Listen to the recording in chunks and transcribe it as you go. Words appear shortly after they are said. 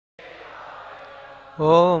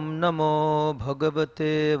Om Namo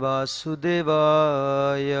Bhagavate Vasudevaya.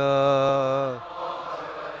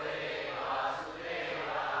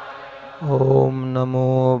 Om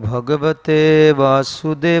Namo Bhagavate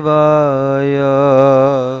Vasudevaya.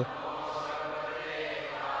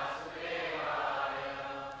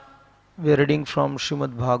 We are reading from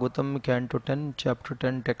Srimad Bhagavatam, Canto 10, Chapter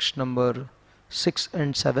 10, text number 6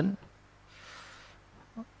 and 7.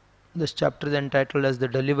 This chapter is entitled as the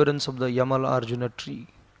deliverance of the Yamal Arjuna tree.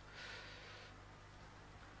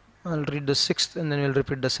 I'll read the 6th and then we'll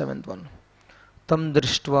repeat the 7th one. Tam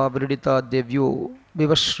drishtva vridita devyo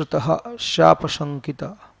vivashrutaha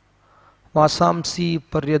shapashankita vasamsi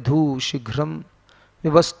paryadhu shighram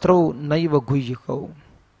vivastro naiva guhyakau.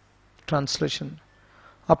 Translation.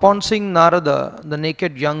 Upon seeing Narada, the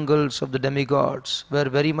naked young girls of the demigods were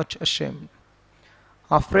very much ashamed.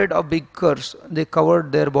 Afraid of being cursed, they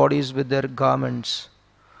covered their bodies with their garments.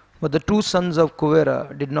 But the two sons of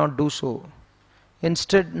Kuvera did not do so.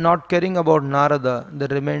 Instead, not caring about Narada, they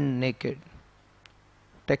remained naked.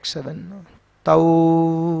 Text 7.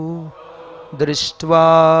 Tau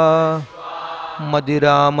drishtva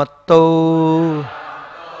madiramatto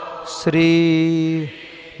Sri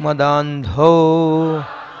Madandho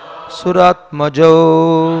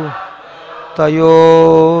Suratmajo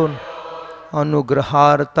Tayor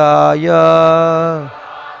Anugrahartaya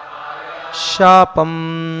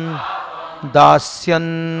Shapam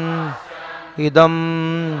Dasyan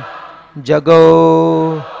Idam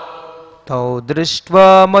Jago Tau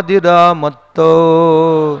Drishtva Madira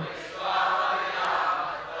Matto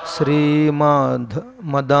Sri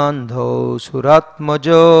Madandho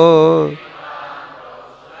Suratmajo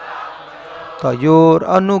Tayor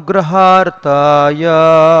Anugrahartaya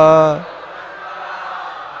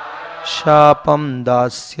Shapam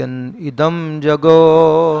Dasyan Idam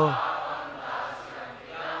Jago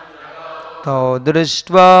Tau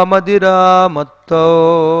Drishtva Madira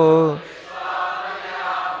Matto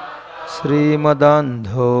Sri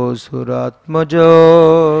Madandho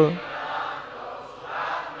Suratmajo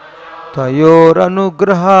Tayor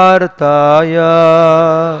Anugrahartaya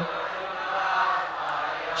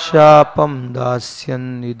Shapam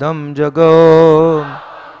Dasyan Idam Jago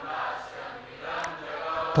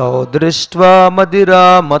Tau Drishtva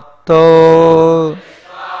Madira Matto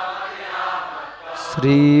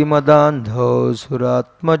Sri Madandho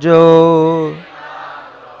Suratmajo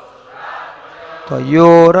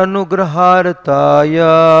Tayor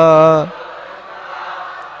Anugrahartaya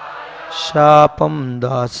Shapam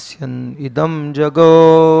Dasyan Idam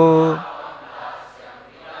Jago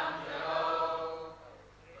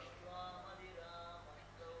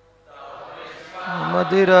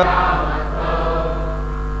Madira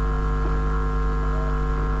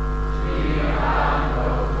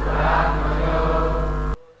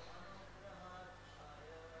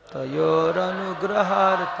Tayor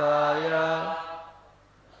Anugrahartaya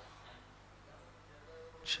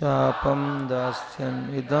Shapam Dasyan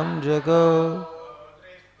Idam Jago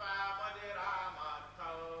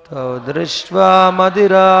Tau Drishtva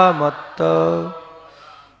Madira Matto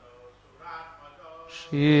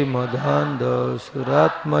Shri Madhando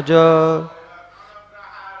Suratmaja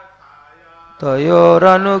Tayor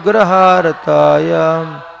Anugrahartaya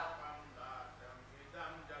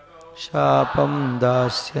Shapam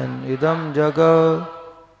Dasyan Idam Jago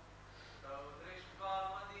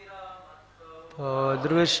Tau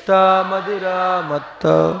Drishtva Madira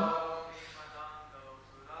Matto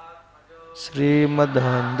Sri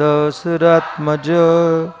Madhando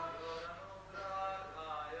Suratmaja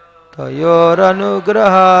Tayor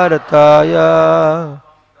Anugrahartaya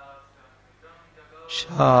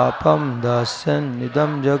Shapam Dasyan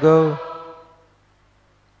Idam Jago.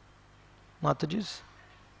 Matajis.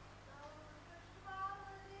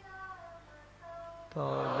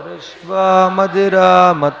 Tau Drishtva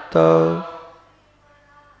Madira Matto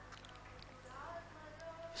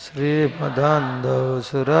Sri Madhando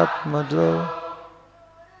Suratmajo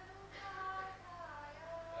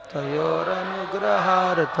Tayor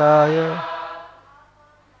Anugrahartaya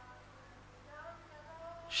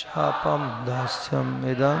Shapam Dasyam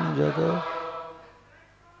Idam Jago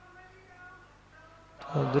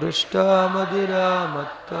Tau Drishtva Madira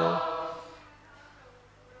Matto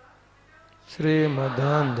Sri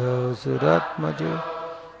Madhando Suratmajo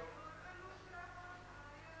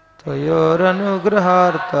Tayor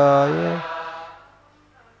Anugrahartaya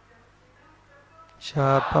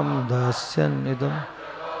Shapam Dasyan Idam.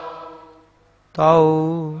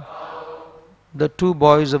 Tau, the two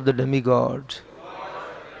boys of the demigods,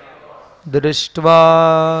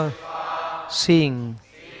 Drishtva, seeing,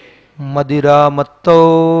 Madira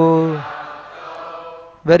Matto,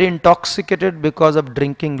 very intoxicated because of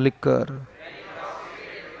drinking liquor.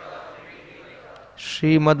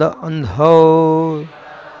 Srimad Andho,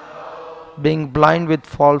 being blind with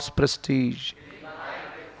false prestige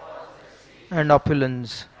and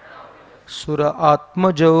opulence. Sura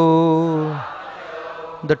Atmajo,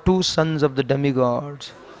 the two sons of the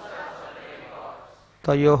demigods.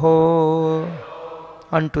 Tayoho,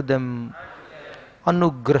 unto them.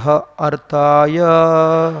 Anugraha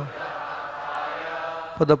Arthaya,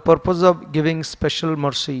 for the purpose of giving special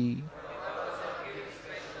mercy.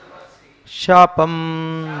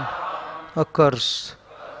 Shapam, a curse.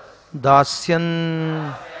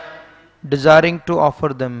 Dasyan, desiring to offer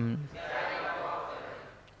them.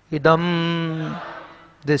 Idam,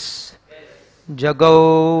 this.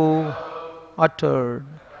 Jagau, uttered.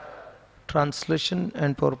 Translation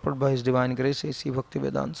and purport by His Divine Grace A.C.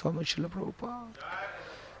 Bhaktivedanta Swami Prabhupada.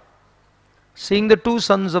 Seeing the two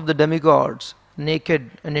sons of the demigods, naked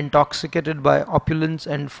and intoxicated by opulence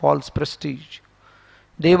and false prestige,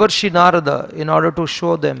 Devarshi Narada, in order to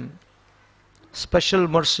show them special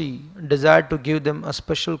mercy, desired to give them a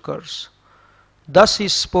special curse. Thus he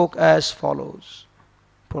spoke as follows.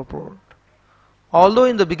 Purport. Although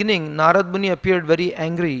in the beginning Narad Muni appeared very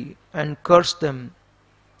angry and cursed them,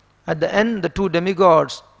 at the end the two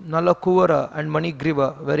demigods, Nalakuvara and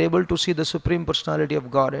Manigriva, were able to see the Supreme Personality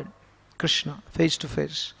of Godhead, Krishna, face to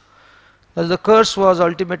face. Thus the curse was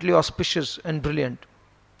ultimately auspicious and brilliant.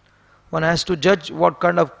 One has to judge what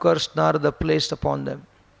kind of curse Narada placed upon them.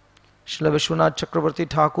 Srila Vishwanath Chakravarti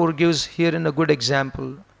Thakur gives herein a good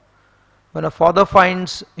example. When a father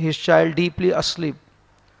finds his child deeply asleep,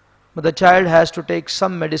 but the child has to take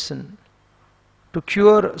some medicine to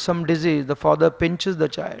cure some disease, the father pinches the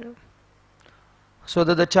child so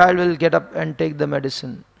that the child will get up and take the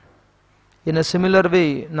medicine. In a similar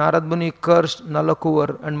way, Narad Muni cursed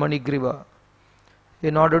Nalakuvar and Manigriva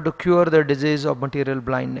in order to cure their disease of material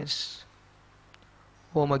blindness.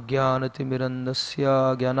 Om Ajnanati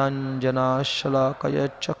Mirandasya Gyananjana Shalakaya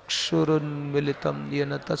Chakshurun Militam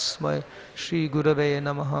Yena Tasmai Shri Gurave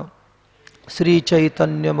Namaha Sri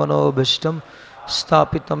Chaitanya Manobhishtam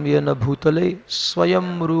Stapitam Yena Bhutale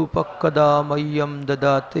Swayam Rupa Kada Mayam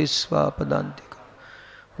Dadati Swapadantika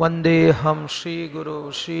Vandeham Shri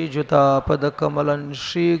Guru Shri Juta Padakamalan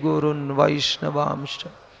Shri Gurun Vaishnavamsha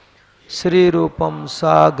Sri Rupam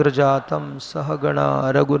Sagrajatam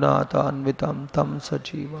Sahagana Raghunathanvitam Tam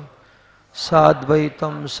Sajivam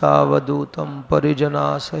Sadvaitam Savadutam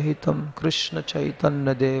Parijana Sahitam Krishna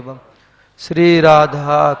Chaitanya Devam Sri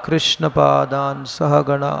Radha Krishna Padan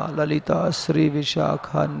Sahagana Lalita Sri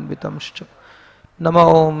Vishakhanvitamscha Nama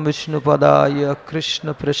Om Vishnu Padaya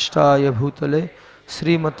Krishna Prishtaya Bhutale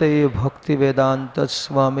Srimate Bhaktivedanta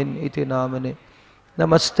Swami Iti Namane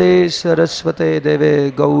Namaste Saraswate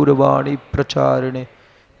Deve Gauravani Pracharine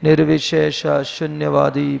Nirvishesha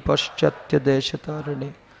Shunyavadi Paschatya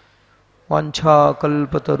Deshatarine Vancha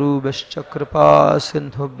Kalpataru Vescha Kripa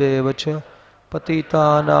Sindhubhe Vacha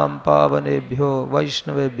Patitanam Pavanebhyo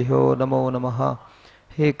Vaishnavebhyo Namo Namaha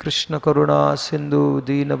He Krishna Karuna Sindhu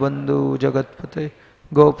Dinabandhu Jagatpate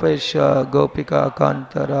Gopesha Gopika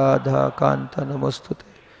Kanta Radha Kanta Namostute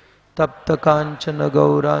Tapta Kanchana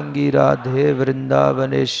Gaurangi Radhe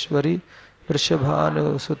Vrindavaneshwari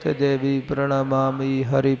Vrishabhanu Sute Devi Pranamami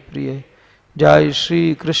Hari Priye Jai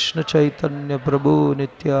Shri Krishna Chaitanya Prabhu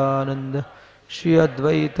Nityananda Shri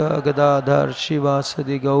Advaita Gadadhar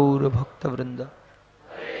Shivasadi Gaur Bhakta Vrinda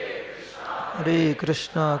Hare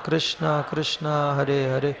Krishna Krishna Krishna Hare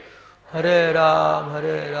Hare Hare Ram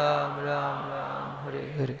Ram Ram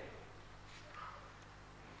Hare Hare.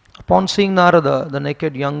 Upon seeing Narada, the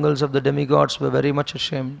naked young girls of the demigods were very much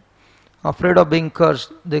ashamed. Afraid of being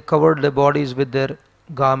cursed, they covered their bodies with their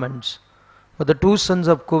garments. But the two sons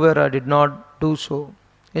of Kuvera did not do so.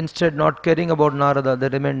 Instead, not caring about Narada, they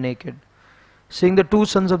remained naked. Seeing the two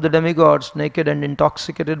sons of the demigods naked and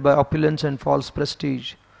intoxicated by opulence and false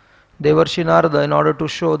prestige, Devarshi Narada, in order to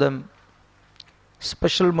show them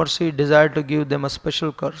special mercy, desired to give them a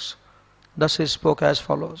special curse. Thus he spoke as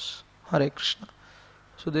follows. Hare Krishna.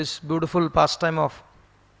 So this beautiful pastime of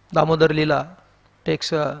Damodar Leela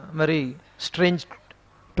takes a very strange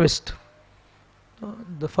twist.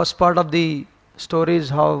 The first part of the story is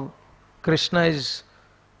how Krishna is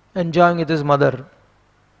enjoying with his mother.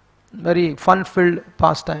 Very fun-filled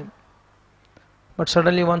pastime. But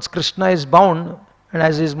suddenly once Krishna is bound and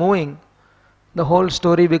as he is moving, the whole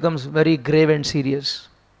story becomes very grave and serious.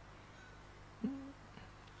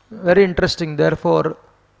 Very interesting. Therefore,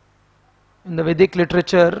 in the Vedic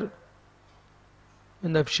literature,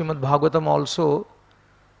 in the Srimad Bhagavatam also,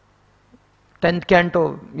 10th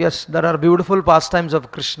canto, yes, there are beautiful pastimes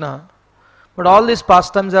of Krishna, But all these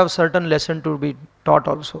pastimes have certain lesson to be taught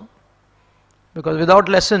also. Because without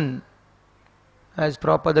lesson, as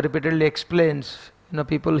Prabhupada repeatedly explains,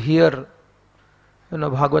 people hear,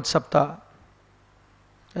 Bhagavad Sapta,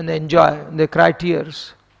 and they enjoy, they cry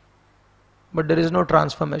tears, but there is no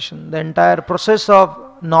transformation. The entire process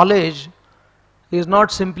of knowledge is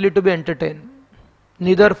not simply to be entertained,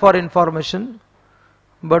 neither for information,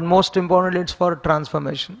 but most importantly it's for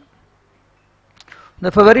transformation.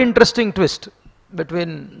 There's a very interesting twist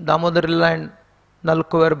between Damodar Lila and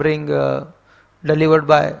Nalkuvar being delivered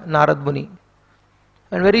by Narad Muni.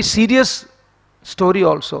 And very serious story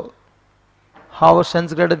also, how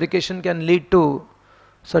sense gratification can lead to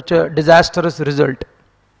such a disastrous result.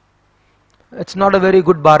 It's not a very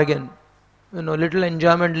good bargain. Little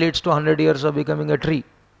enjoyment leads to 100 years of becoming a tree.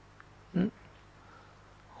 Who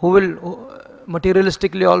will,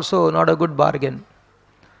 materialistically also not a good bargain.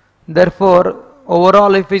 Therefore,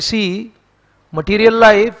 overall if we see material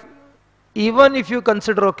life, even if you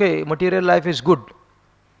consider, okay, material life is good,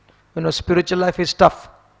 spiritual life is tough,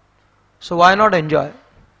 so why not enjoy?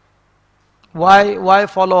 Why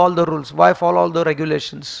follow all the rules? Why follow all the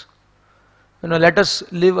regulations? Let us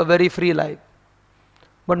live a very free life.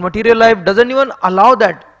 But material life doesn't even allow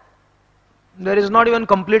that. There is not even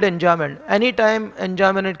complete enjoyment. Any time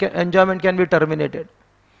enjoyment can be terminated.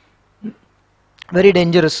 Very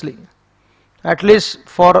dangerously. At least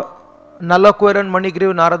for Nalakuvar and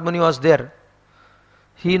Manigriv, Narad Muni was there.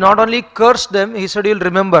 He not only cursed them, he said, you'll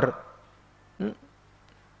remember.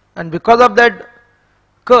 And because of that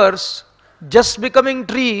curse, just becoming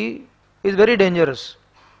tree is very dangerous.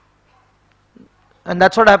 And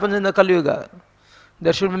that's what happens in the Kali Yuga.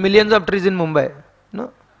 There should be millions of trees in Mumbai.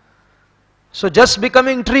 So just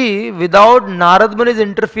becoming tree, without Narad Muni's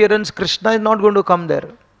interference, Krishna is not going to come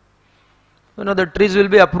there. The trees will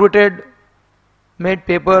be uprooted, made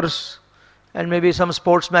papers, and maybe some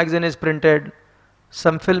sports magazine is printed,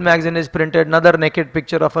 some film magazine is printed, another naked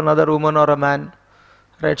picture of another woman or a man.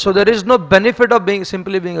 Right? So there is no benefit of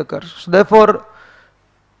simply being a curse. So therefore,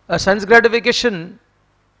 a sense gratification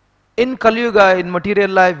in Kali Yuga, in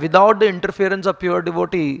material life, without the interference of pure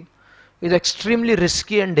devotee, is extremely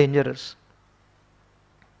risky and dangerous.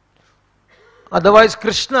 Otherwise,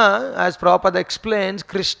 Krishna, as Prabhupada explains,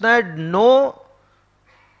 Krishna had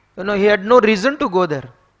he had no reason to go there.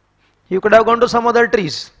 He could have gone to some other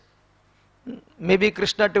trees. Maybe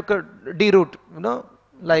Krishna took a D route,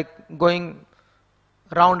 like going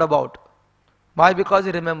roundabout. Why? Because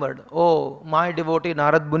he remembered, oh, my devotee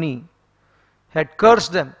Narad Muni had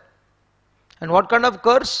cursed them. And what kind of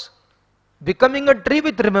curse? Becoming a tree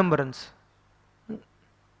with remembrance.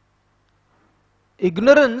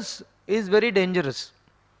 Ignorance is very dangerous.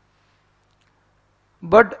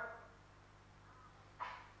 But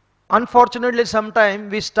unfortunately,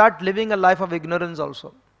 sometimes we start living a life of ignorance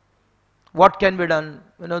also. What can be done?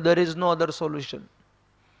 There is no other solution.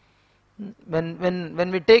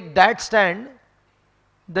 When we take that stand,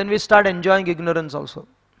 then we start enjoying ignorance also.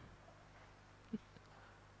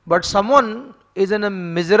 But someone is in a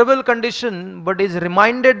miserable condition, but is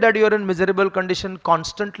reminded that you are in miserable condition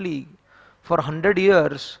constantly for 100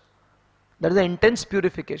 years, that is an intense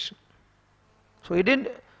purification. So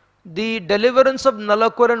the deliverance of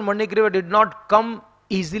Nalakuvar and Manigriva did not come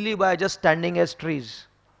easily by just standing as trees.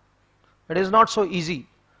 It is not so easy.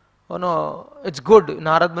 Oh no, it's good.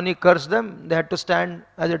 Narad Muni cursed them. They had to stand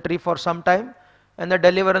as a tree for some time, and the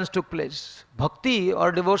deliverance took place. Bhakti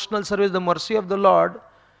or devotional service, the mercy of the Lord,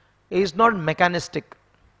 is not mechanistic.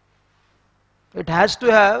 It has to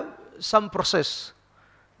have some process.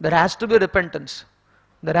 There has to be repentance.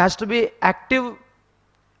 There has to be active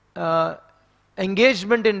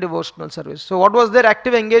engagement in devotional service. So what was their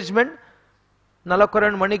active engagement? Nalakuvar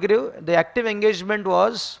and Manigriv, the active engagement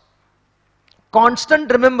was constant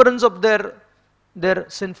remembrance of their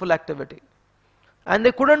sinful activity. And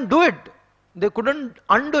they couldn't do it. They couldn't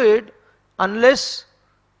undo it unless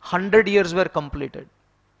 100 years were completed.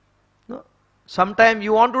 Sometimes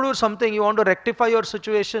you want to do something, you want to rectify your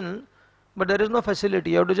situation, but there is no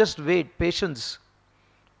facility. You have to just wait, patience.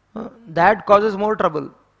 That causes more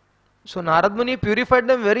trouble. So Narad Muni purified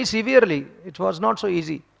them very severely. It was not so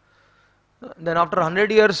easy. Then after 100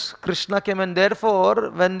 years, Krishna came, and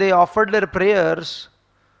therefore when they offered their prayers,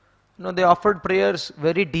 they offered prayers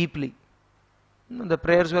very deeply. The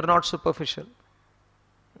prayers were not superficial.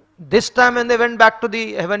 This time when they went back to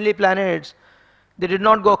the heavenly planets, they did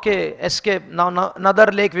not go, okay, escape, now another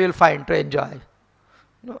lake we will find to enjoy.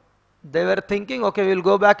 They were thinking, okay, we will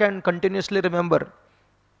go back and continuously remember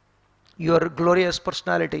your glorious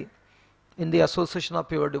personality in the association of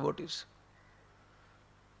pure devotees.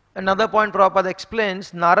 Another point Prabhupada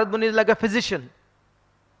explains, Narad Muni is like a physician.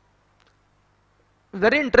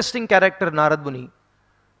 Very interesting character, Narad Muni.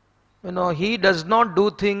 He does not do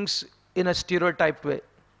things in a stereotyped way.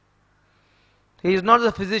 He is not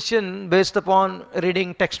a physician based upon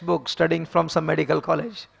reading textbooks, studying from some medical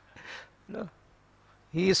college. No.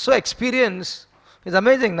 He is so experienced. It's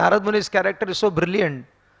amazing. Narad Muni's character is so brilliant.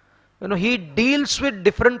 He deals with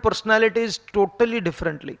different personalities totally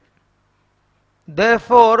differently.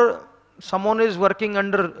 Therefore, someone who is working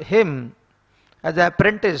under him as an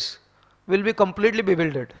apprentice will be completely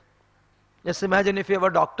bewildered. Just imagine if you have a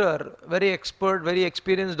doctor, very expert, very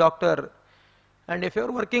experienced doctor, and if you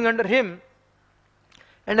are working under him,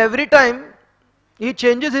 and every time he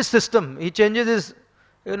changes his system, he changes his,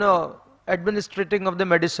 administrating of the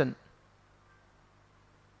medicine,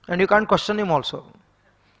 and you can't question him also.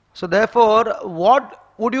 So therefore,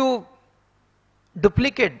 what would you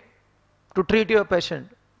duplicate to treat your patient?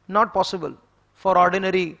 Not possible for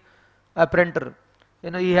ordinary apprentice.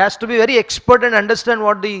 He has to be very expert and understand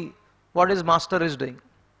what his master is doing.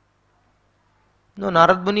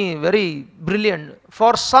 Narad Muni, very brilliant.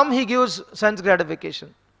 For some he gives sense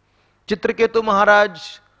gratification. Chitraketu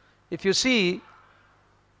Maharaj, if you see,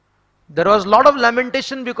 there was a lot of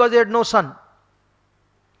lamentation because he had no son.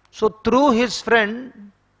 So through his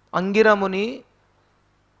friend Angira Muni,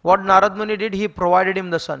 what Narad Muni did, he provided him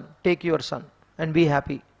the son. Take your son and be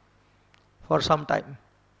happy for some time.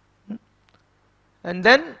 And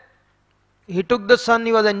then he took the son,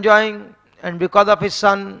 he was enjoying, and because of his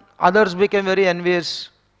son, others became very envious,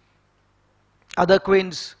 other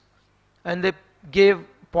queens, and they gave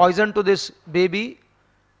poison to this baby,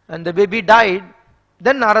 and the baby died.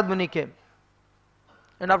 Then Narad Muni came.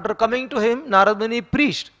 And after coming to him, Narad Muni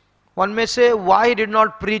preached. One may say, why he did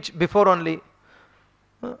not preach before only?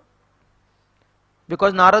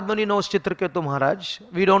 Because Narad Muni knows Chitraketu Maharaj.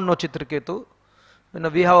 We don't know Chitraketu.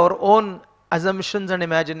 We have our own assumptions and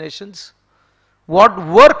imaginations. What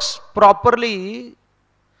works properly,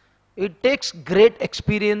 it takes great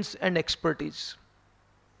experience and expertise.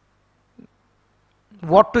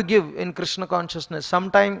 What to give in Krishna consciousness?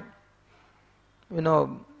 Sometime,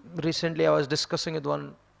 recently I was discussing with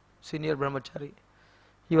one senior brahmachari.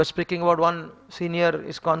 He was speaking about one senior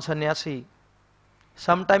ISKCON sannyasi.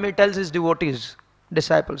 Sometime he tells his devotees,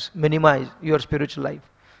 disciples, minimize your spiritual life.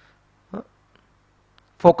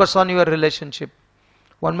 Focus on your relationship.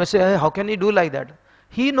 One may say, hey, how can he do like that?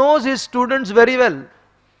 He knows his students very well.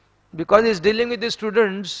 Because he is dealing with his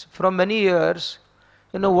students from many years.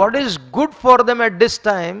 What is good for them at this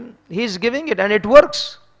time, he is giving it and it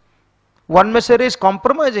works. One may say he is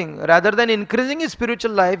compromising. Rather than increasing his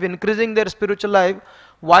spiritual life, increasing their spiritual life,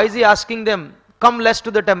 why is he asking them, come less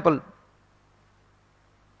to the temple?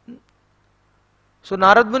 So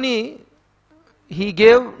Narad Muni, he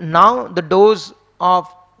gave now the dose of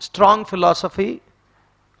strong philosophy.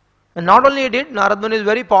 And not only he did, Narad Muni is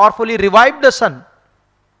very powerful, he revived the son.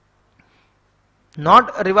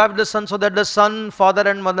 Not revived the son so that the son, father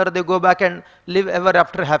and mother, they go back and live ever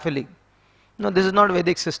after happily. No, this is not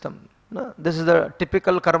Vedic system. No, this is the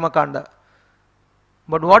typical karma kanda.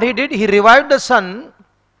 But what he did, he revived the son,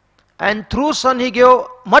 and through son he gave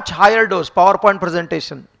much higher dose, PowerPoint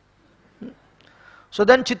presentation. So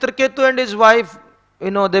then Chitraketu and his wife, they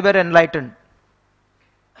were enlightened.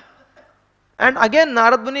 And again,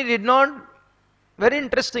 Narad Muni did not, very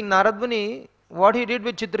interesting, Narad Muni, what he did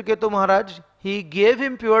with Chitraketu Maharaj, he gave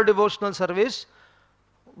him pure devotional service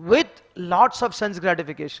with lots of sense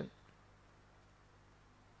gratification.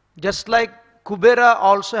 Just like Kubera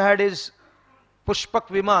also had his Pushpak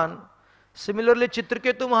Viman, similarly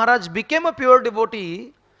Chitraketu Maharaj became a pure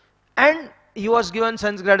devotee and he was given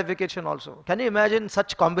sense gratification also. Can you imagine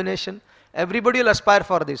such combination? Everybody will aspire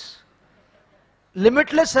for this.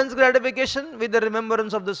 Limitless sense gratification with the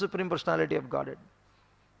remembrance of the Supreme Personality of Godhead.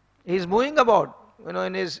 He is moving about,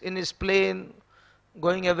 in his plane,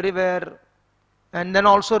 going everywhere, and then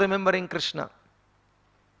also remembering Krishna.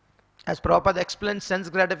 As Prabhupada explains, sense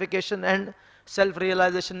gratification and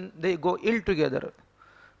self-realization, they go ill together.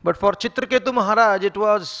 But for Chitraketu Maharaj, it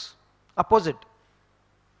was opposite.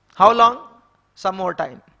 How long? Some more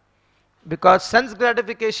time. Because sense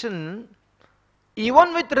gratification,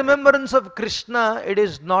 even with remembrance of Krishna, it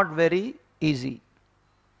is not very easy.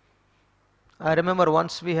 I remember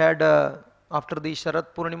once we had, after the Sharad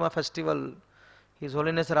Purnima festival, His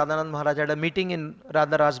Holiness Radhanath Maharaj had a meeting in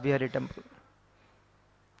Radha Ras Bihari temple.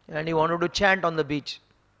 And he wanted to chant on the beach.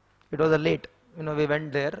 It was late. We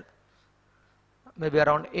went there, maybe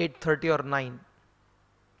around 8:30 or 9.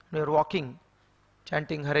 We were walking,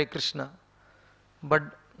 chanting Hare Krishna. But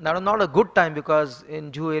that was not a good time because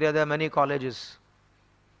in Jew area there are many colleges.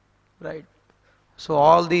 Right. So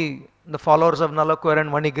all the followers of Nalakur and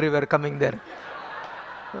Manigri were coming there.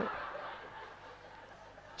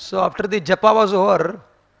 So after the japa was over,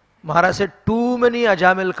 Maharaj said, too many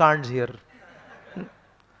Ajamil Khands here.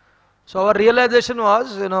 So our realization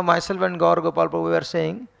was, myself and Gaur Gopal Prabhu were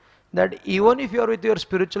saying that even if you are with your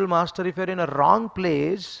spiritual master, if you are in a wrong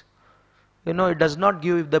place, it does not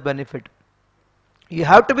give you the benefit. You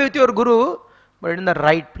have to be with your Guru, but in the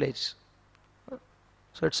right place.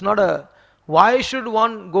 So it's not why should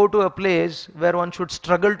one go to a place where one should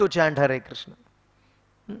struggle to chant Hare Krishna?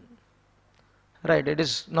 Right, it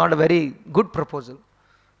is not a very good proposal.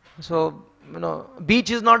 So, beach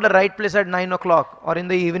is not the right place at 9 o'clock or in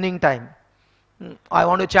the evening time. I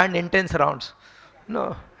want to chant intense rounds.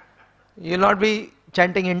 No, you will not be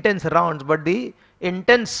chanting intense rounds, but the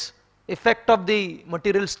intense effect of the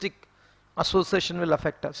materialistic association will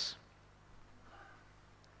affect us.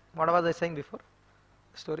 What was I saying before?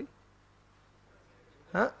 Story?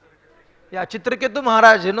 Huh? Yeah, Chitraketu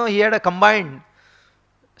Maharaj, he had a combined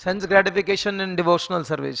sense gratification and devotional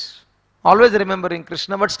service. Always remembering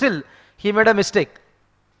Krishna, but still, he made a mistake.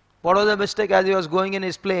 What was the mistake? As he was going in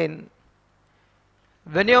his plane,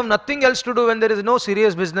 when you have nothing else to do, when there is no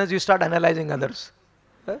serious business, you start analyzing others.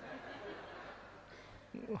 Huh?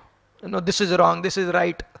 This is wrong, this is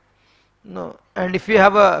right. No. And if you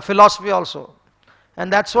have a philosophy also,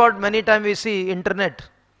 and that's what many times we see internet,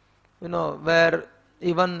 where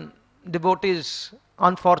even devotees,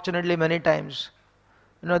 unfortunately many times,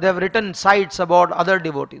 they have written sites about other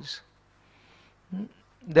devotees.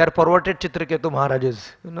 They are perverted Chitraketu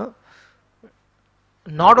Maharajas,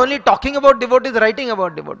 Not only talking about devotees, writing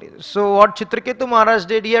about devotees. So what Chitraketu Maharaj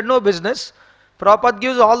did, he had no business. Prabhupada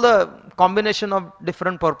gives all the combination of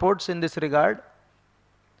different purports in this regard.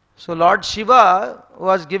 So Lord Shiva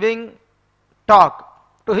was giving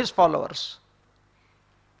talk to his followers.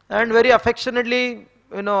 And very affectionately,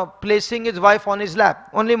 placing his wife on his lap.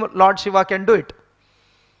 Only Lord Shiva can do it.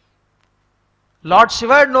 Lord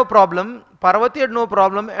Shiva had no problem, Parvati had no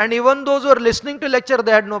problem, and even those who were listening to lecture,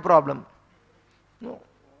 they had no problem. No,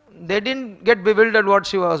 they didn't get bewildered what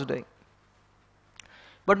Shiva was doing.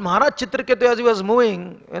 But Maharaj Chitraketu, as he was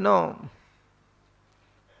moving,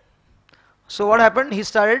 so what happened? He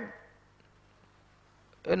started,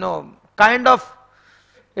 kind of,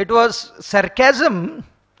 it was sarcasm,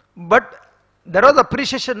 but there was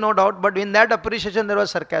appreciation, no doubt, but in that appreciation there was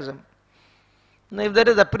sarcasm. Now, if there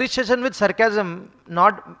is appreciation with sarcasm,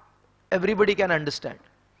 not everybody can understand.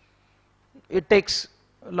 It takes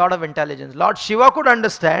a lot of intelligence. Lord Shiva could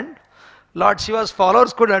understand, Lord Shiva's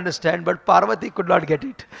followers could understand, but Parvati could not get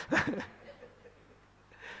it.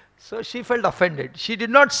 So she felt offended. She did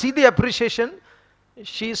not see the appreciation,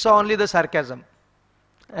 she saw only the sarcasm.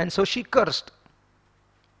 And so she cursed.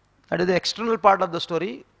 That is the external part of the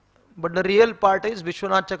story. But the real part is,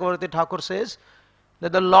 Vishwanath Chakravarti Thakur says,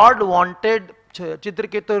 that the Lord wanted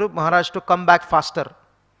Chitraketu Maharaj to come back faster.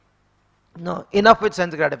 No, enough with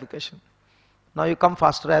sense gratification. Now you come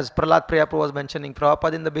faster, as Prahlad Priyaprabhu was mentioning.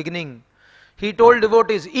 Prabhupada in the beginning, he told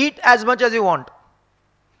devotees, eat as much as you want.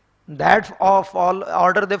 That of all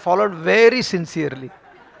order they followed very sincerely.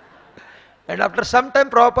 And after some time,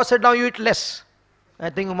 Prabhupada said, now you eat less. I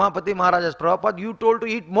think Umapati Maharaj asked, Prabhupada, you told to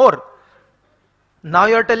eat more. Now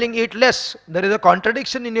you are telling eat less. There is a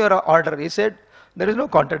contradiction in your order. He said, there is no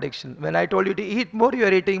contradiction. When I told you to eat more, you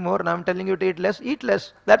are eating more. Now I am telling you to eat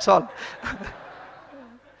less. That's all.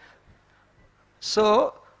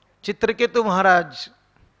 So, Chitraketu Maharaj,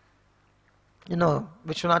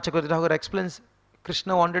 Vishwanath Chakravarti Thakur explains,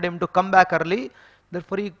 Krishna wanted him to come back early.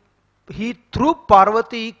 Therefore, he through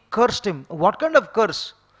Parvati cursed him. What kind of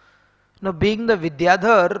curse? Being the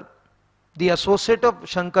Vidyadhar, the associate of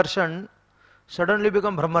Shankarshan, suddenly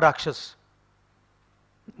become Brahma Rakshas.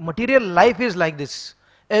 Material life is like this.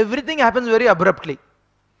 Everything happens very abruptly.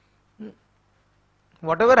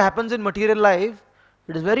 Whatever happens in material life,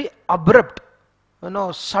 it is very abrupt.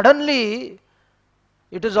 Suddenly,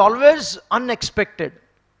 it is always unexpected.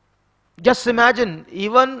 Just imagine,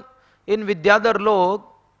 even in Vidyadhar Lok,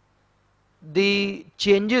 the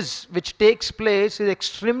changes which takes place is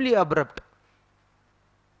extremely abrupt.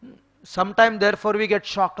 Sometimes, therefore, we get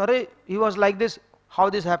shocked. Arey, he was like this, how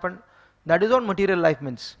this happened? That is what material life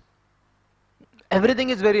means. Everything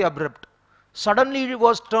is very abrupt. Suddenly it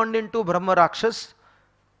was turned into Brahma Rakshas.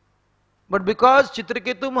 But because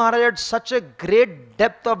Chitraketu Maharaj had such a great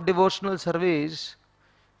depth of devotional service,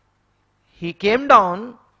 he came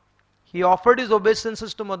down, he offered his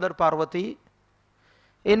obeisances to Mother Parvati.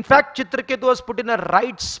 In fact, Chitraketu was put in a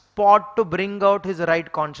right spot to bring out his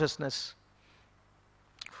right consciousness.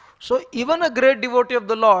 So even a great devotee of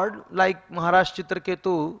the Lord, like Maharaj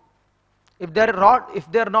Chitraketu, If they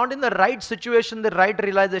are not in the right situation, the right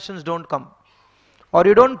realizations don't come. Or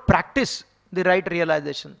you don't practice the right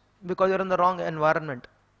realization because you're in the wrong environment.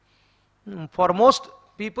 For most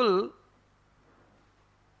people,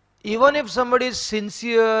 even if somebody is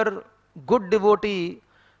sincere, good devotee,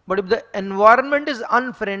 but if the environment is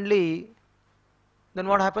unfriendly, then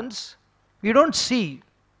what happens? You don't see,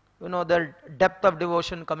 the depth of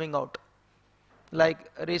devotion coming out.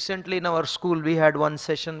 Like recently in our school, we had one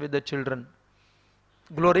session with the children,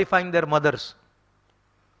 glorifying their mothers,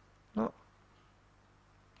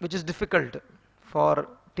 which is difficult for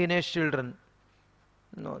teenage children.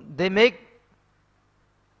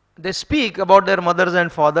 They speak about their mothers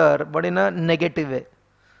and father, but in a negative way.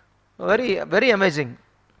 Very, very amazing.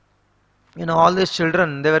 All these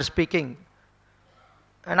children, they were speaking.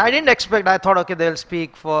 And I didn't expect, I thought, okay, they'll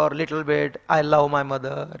speak for a little bit. I love my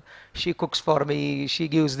mother. She cooks for me. She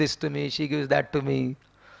gives this to me. She gives that to me.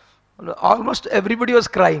 Almost everybody was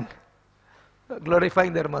crying,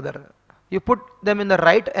 glorifying their mother. You put them in the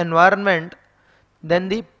right environment, then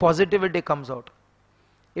the positivity comes out.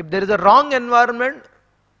 If there is a wrong environment,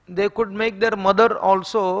 they could make their mother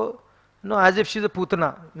also, as if she's a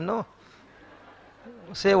putana,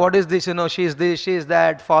 Say, what is this, she is this, she is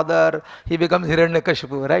that, father, he becomes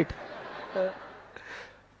Hiranyakashipu, right?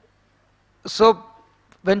 So,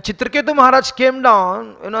 when Chitraketu Maharaj came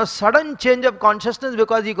down, sudden change of consciousness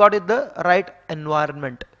because he got in the right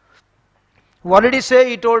environment. What did he say?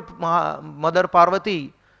 He told Mother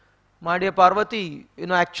Parvati, my dear Parvati,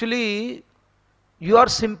 actually, you are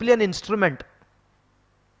simply an instrument.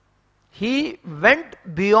 He went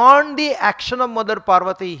beyond the action of Mother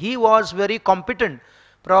Parvati. He was very competent.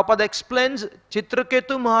 Prabhupada explains,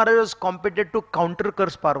 Chitraketu Maharaj was competent to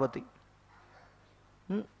counter-curse Parvati.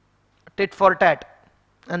 Tit for tat.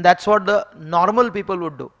 And that's what the normal people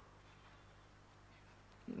would do.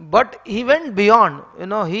 But he went beyond.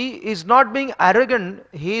 He is not being arrogant.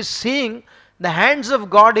 He is seeing the hands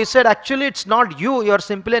of God. He said, actually, it's not you. You are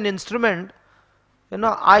simply an instrument.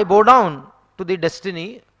 I bow down to the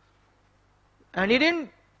destiny. And he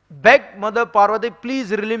didn't beg Mother Parvati,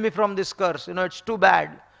 please relieve me from this curse. It's too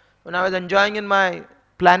bad. When I was enjoying in my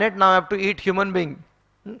planet, now I have to eat human being.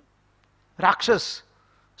 Rakshas.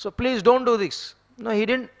 So please don't do this. He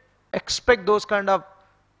didn't expect those kind of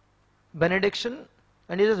benediction.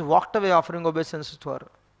 And he just walked away offering obeisances to her.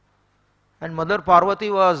 And Mother Parvati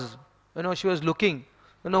was, she was looking,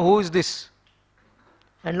 who is this?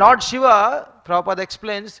 And Lord Shiva, Prabhupada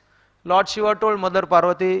explains, Lord Shiva told Mother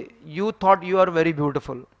Parvati, you thought you are very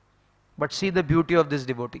beautiful, but see the beauty of this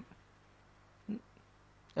devotee.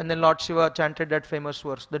 And then Lord Shiva chanted that famous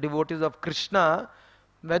verse, the devotees of Krishna,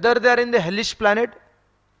 whether they are in the hellish planet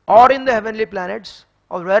or in the heavenly planets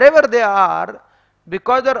or wherever they are,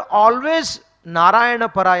 because they are always Narayana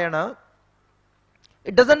Parayana,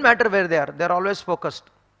 it doesn't matter where they are always focused.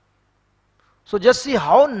 So just see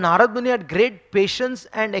how Narad Muni had great patience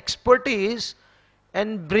and expertise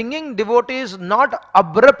and bringing devotees not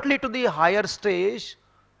abruptly to the higher stage,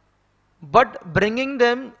 but bringing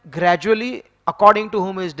them gradually according to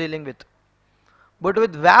whom he is dealing with. But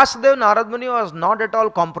with Vasudev, Narad Muni was not at all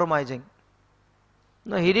compromising.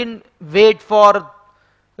 He didn't wait for,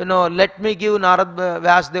 let me give Narad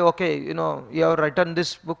Vasudev, okay, you have written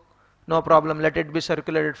this book, no problem, let it be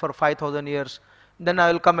circulated for 5,000 years. Then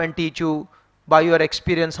I will come and teach you by your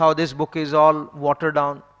experience how this book is all watered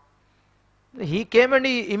down. He came and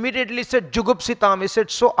he immediately said, Jugupsitam. He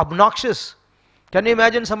said, so obnoxious. Can you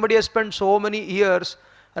imagine somebody has spent so many years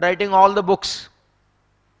writing all the books?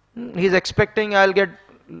 He's expecting I'll get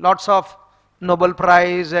lots of Nobel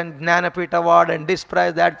Prize and Jnanapith Award and this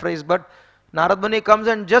prize, that prize. But Narad Muni comes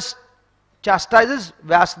and just chastises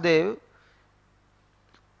Vasudev.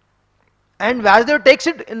 And Vasudev takes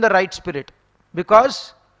it in the right spirit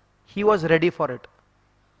because he was ready for it.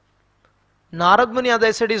 Narad Muni, as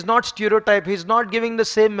I said, is not stereotype. He is not giving the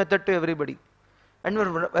same method to everybody. And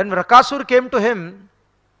when Vrakasur came to him,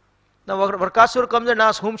 now Vrakasur comes and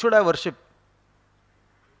asks, whom should I worship?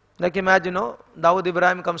 Like imagine, Dawood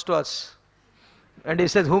Ibrahim comes to us and he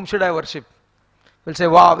says, whom should I worship? We'll say,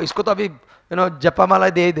 wow, isko to abhi,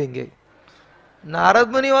 japamala de denge.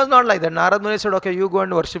 Narad Muni was not like that. Narad Muni said, okay, you go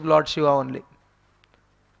and worship Lord Shiva only.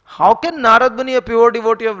 How can Narad Muni, a pure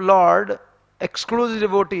devotee of Lord, exclusive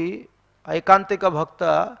devotee, Aikantika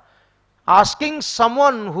Bhakta, asking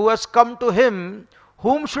someone who has come to him,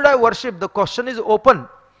 whom should I worship? The question is open.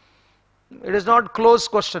 It is not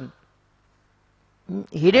closed question.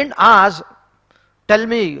 He didn't ask, tell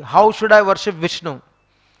me, how should I worship Vishnu?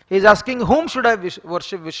 He is asking, whom should I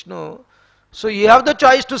worship Vishnu? So you have the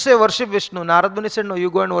choice to say worship Vishnu. Narad Muni said, no,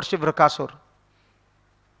 you go and worship Vrakasur.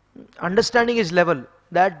 Understanding his level,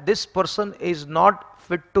 that this person is not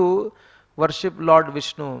fit to worship Lord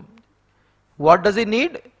Vishnu. What does he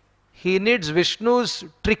need? He needs Vishnu's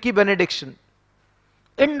tricky benediction,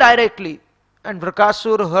 indirectly. And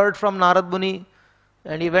Vrakasur heard from Narad Muni,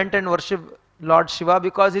 and he went and worshipped Lord Shiva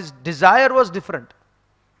because his desire was different.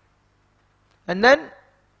 And then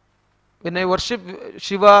when he worshipped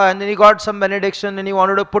Shiva, and then he got some benediction, and he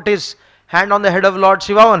wanted to put his hand on the head of Lord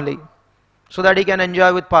Shiva only, so that he can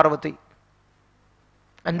enjoy with Parvati.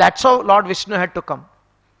 And that's how Lord Vishnu had to come.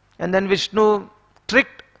 And then Vishnu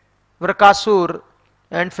tricked Vrakasur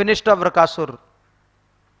and finished off Vrakasur.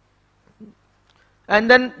 And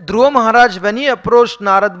then Dhruva Maharaj, when he approached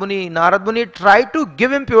Narad Muni tried to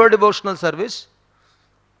give him pure devotional service.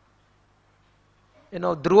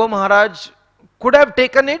 Dhruva Maharaj could have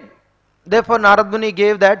taken it, therefore Narad Muni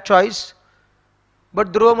gave that choice.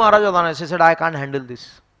 But Dhruva Maharaj was honest, he said, I can't handle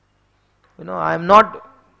this.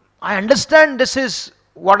 I understand this is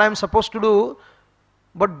what I am supposed to do,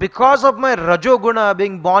 but because of my Rajoguna,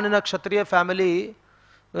 being born in a Kshatriya family,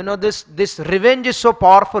 this revenge is so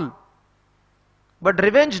powerful. But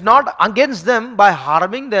revenge not against them by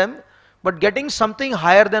harming them, but getting something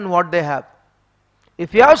higher than what they have.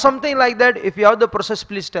 If you have something like that, if you have the process,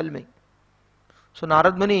 please tell me. So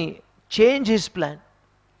Narad Muni changed his plan,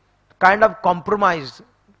 kind of compromised,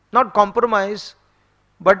 not compromise,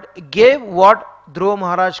 but gave what Dhruva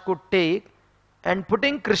Maharaj could take, and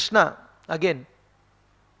putting Krishna again.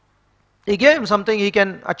 He gave him something he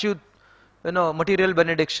can achieve, material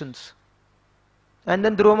benedictions. And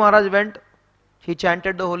then Dhruva Maharaj went, he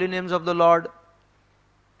chanted the holy names of the Lord,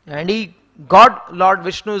 and he got Lord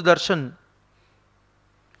Vishnu's darshan.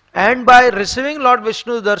 And by receiving Lord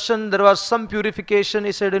Vishnu's darshan, there was some purification.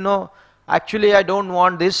 He said, actually I don't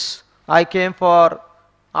want this. I came for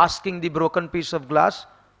asking the broken piece of glass,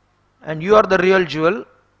 and you are the real jewel.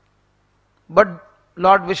 But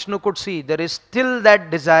Lord Vishnu could see there is still that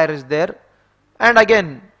desire is there. And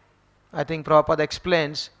again, I think Prabhupada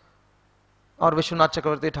explains, or Vishwanath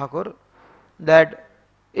Chakravarti Thakur, that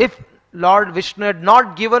if Lord Vishnu had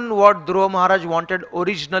not given what Dhruva Maharaj wanted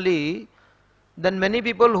originally, then many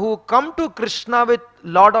people who come to Krishna with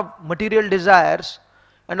lot of material desires,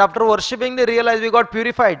 and after worshipping they realize we got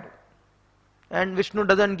purified, and Vishnu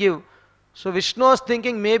doesn't give. So Vishnu was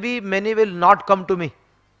thinking, maybe many will not come to me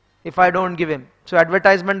if I don't give him. So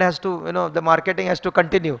advertisement has to, the marketing has to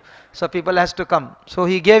continue. So people has to come. So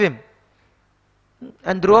he gave him.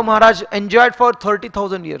 And Dhruva Maharaj enjoyed for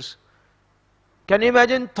 30,000 years. Can you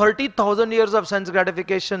imagine 30,000 years of sense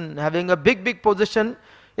gratification, having a big position?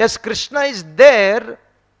 Yes, Krishna is there.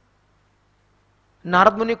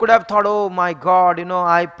 Narad Muni could have thought, oh my God,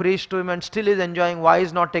 I preached to him and still is enjoying. Why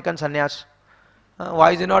is not taken sannyas?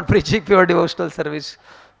 Why is he not preaching pure devotional service?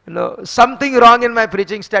 Something wrong in my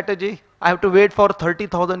preaching strategy. I have to wait for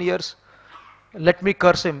 30,000 years. Let me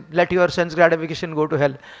curse him. Let your sense gratification go to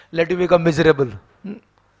hell. Let you become miserable.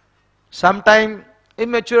 Sometime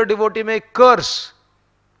immature devotee may curse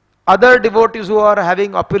other devotees who are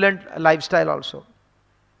having opulent lifestyle also.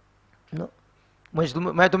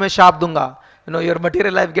 मैं तुम्हें शाप दूंगा. Your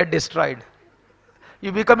material life get destroyed.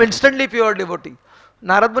 You become instantly pure devotee.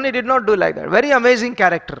 Narad Muni did not do like that. Very amazing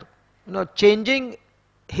character. Changing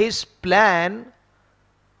his plan.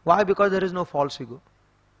 Why? Because there is no false ego.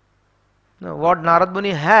 Now, what Narad Muni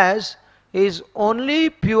has is only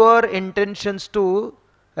pure intentions to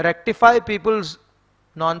rectify people's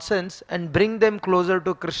nonsense and bring them closer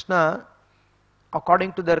to Krishna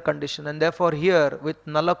according to their condition. And therefore here with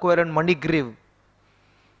Nalakuver and Manigriv,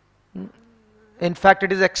 in fact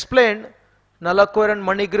it is explained, Nalakuver and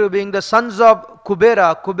Manigriv being the sons of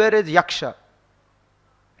Kubera. Kubera is Yaksha.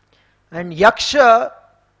 And Yaksha,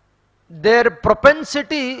 their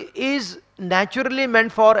propensity is naturally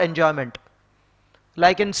meant for enjoyment.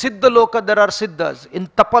 Like in Siddha Loka there are Siddhas. In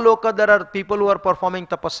Tapa Loka there are people who are performing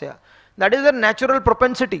tapasya. That is their natural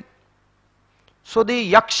propensity. So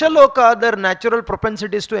the Yaksha Loka, their natural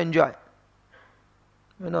propensity is to enjoy.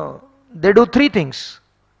 They do three things.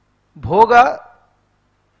 Bhoga,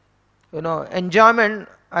 enjoyment.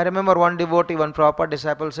 I remember one devotee, one Prabhupada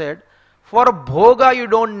disciple said, for Bhoga you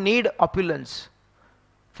don't need opulence.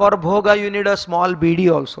 For Bhoga you need a small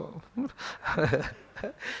BD also.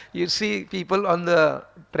 You see people on the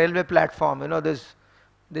railway platform,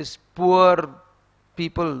 this poor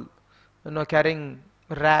people, carrying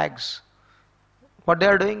rags. What they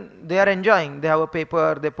are doing? They are enjoying. They have a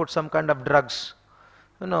paper, they put some kind of drugs.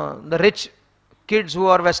 The rich kids who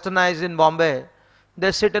are westernized in Bombay,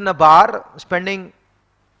 they sit in a bar spending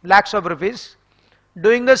lakhs of rupees,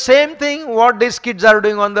 doing the same thing what these kids are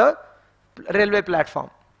doing on the railway platform.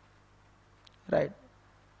 Right?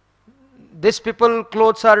 this people's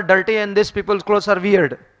clothes are dirty and this people's clothes are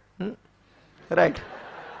weird. Right.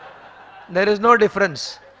 There is no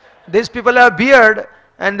difference. These people have beard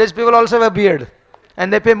and these people also have a beard.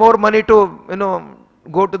 And they pay more money to,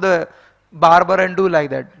 go to the barber and do like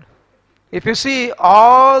that. If you see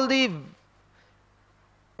all the,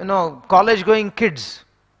 college going kids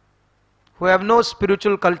who have no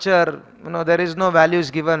spiritual culture, there is no values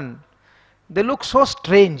given, they look so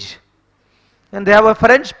strange. And they have a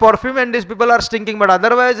French perfume and these people are stinking, but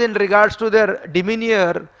otherwise in regards to their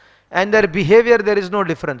demeanor and their behavior, there is no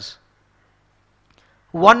difference.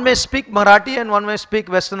 One may speak Marathi and one may speak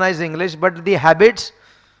westernized English, but the habits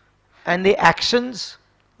and the actions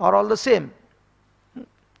are all the same.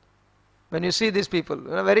 When you see these people,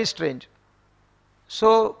 very strange.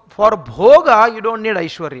 So for bhoga, you don't need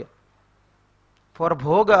Aishwarya. For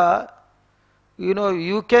bhoga,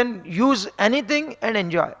 you can use anything and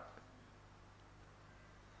enjoy.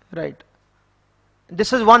 Right.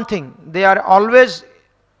 This is one thing. They are always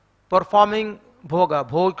performing bhoga.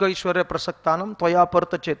 Bhoga Aishwarya prasaktanam tvaya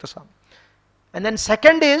parta chetasam. And then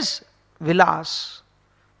second is vilas.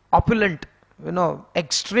 Opulent.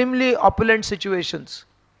 Extremely opulent situations.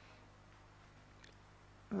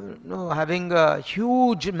 Having a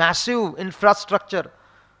huge, massive infrastructure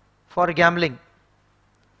for gambling.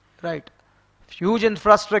 Right. Huge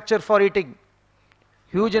infrastructure for eating.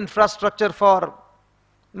 Huge infrastructure for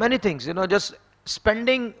many things, just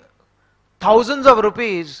spending thousands of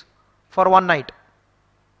rupees for one night.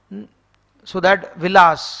 So that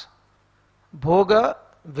vilas, bhoga,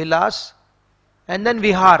 vilas, and then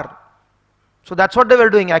vihar. So that's what they were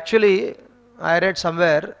doing. Actually, I read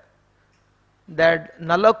somewhere that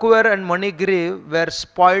Nalakuber and Manigriv were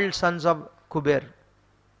spoiled sons of Kuber.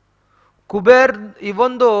 Kuber,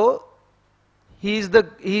 even though he is the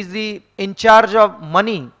in charge of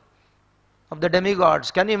money of the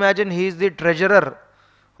demigods. Can you imagine? He is the treasurer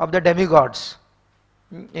of the demigods.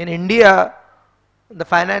 In India, the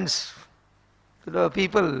finance, the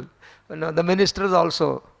people, the ministers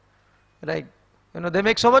also, right? They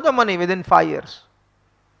make so much of money within 5 years,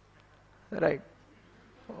 right?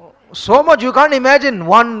 So much you can't imagine.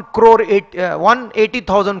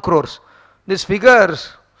 180,000 crores. These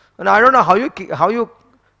figures, I don't know how you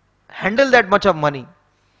handle that much of money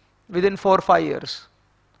within 4 or 5 years.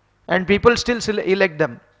 And people still elect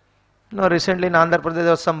them. Recently in Andhra Pradesh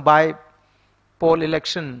there was some by-poll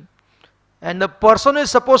election. And the person who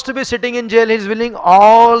is supposed to be sitting in jail, he is winning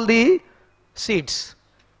all the seats.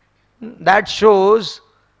 That shows,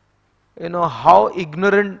 how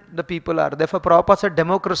ignorant the people are. Therefore, Prabhupada said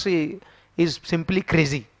democracy is simply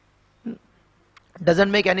crazy.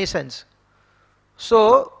 Doesn't make any sense.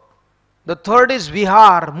 So, the third is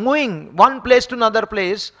vihar, moving one place to another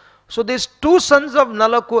place. So these two sons of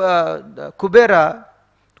Kubera,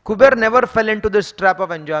 Kuber never fell into this trap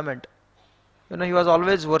of enjoyment. He was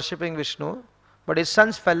always worshipping Vishnu, but his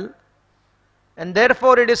sons fell. And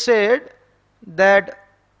therefore it is said that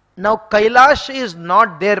now Kailash is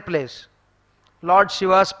not their place, Lord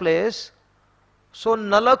Shiva's place. So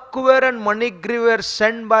Nalakuber and Manigriv were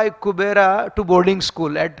sent by Kubera to boarding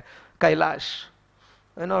school at Kailash,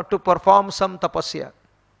 to perform some tapasya.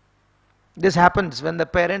 This happens when the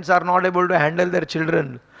parents are not able to handle their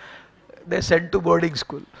children. They send to boarding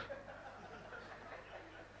school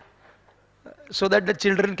so that the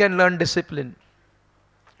children can learn discipline.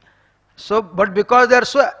 So, but because they are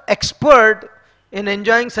so expert in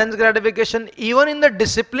enjoying sense gratification, even in the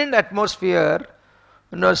disciplined atmosphere,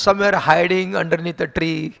 somewhere hiding underneath a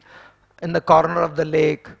tree, in the corner of the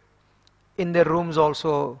lake, in their rooms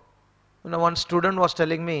also. One student was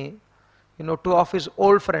telling me, two of his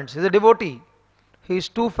old friends, he's a devotee. His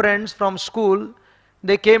two friends from school,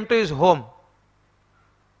 they came to his home.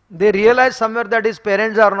 They realized somewhere that his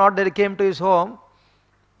parents are not, they came to his home,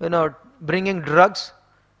 bringing drugs,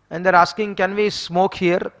 and they're asking, can we smoke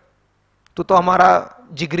here? Tu to hamara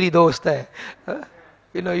jigri dost hai.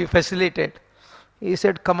 You facilitate. He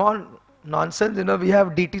said, come on, nonsense, we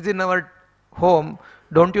have deities in our home,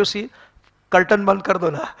 don't you see? Curtain band kar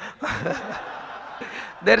do na.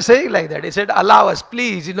 They're saying like that. He said, allow us,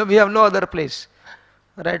 please, we have no other place.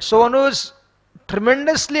 Right? So one who is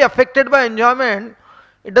tremendously affected by enjoyment,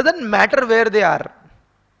 it doesn't matter where they are.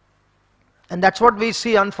 And that's what we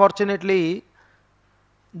see, unfortunately,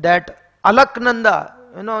 that Alaknanda,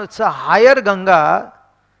 it's a higher Ganga,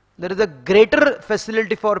 there is a greater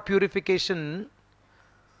facility for purification.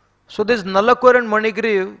 So this Nalakur and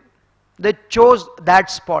Manigriv, they chose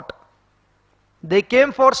that spot. They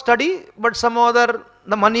came for study, but some other,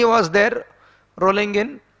 the money was there, rolling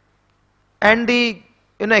in. And the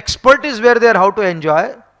expertise were there how to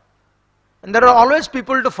enjoy. And there are always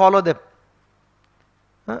people to follow them.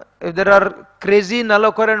 If there are crazy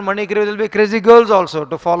Nalokar and Manikri, there will be crazy girls also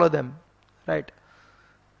to follow them. Right?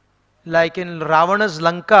 Like in Ravana's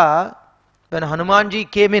Lanka, when Hanumanji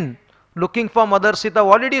came in looking for Mother Sita,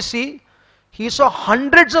 what did he see? He saw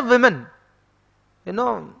hundreds of women,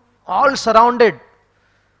 all surrounded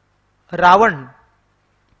Ravan,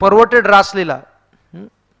 perverted Raslila.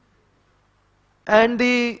 And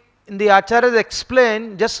the Acharyas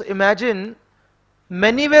explain, just imagine,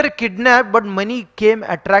 many were kidnapped, but many came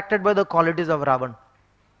attracted by the qualities of Ravan.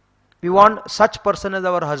 We want such person as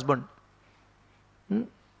our husband.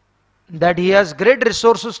 That he has great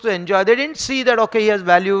resources to enjoy. They didn't see that, okay, he has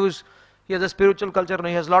values, he has a spiritual culture, no,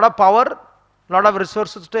 he has a lot of power, lot of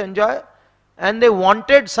resources to enjoy, and they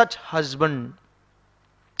wanted such husband.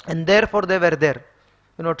 And therefore they were there,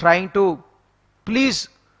 trying to please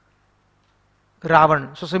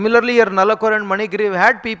Ravan. So similarly here Nalakor and Manigriv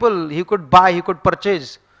had people he could buy, he could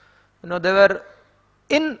purchase. They were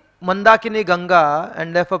in Mandakini Ganga,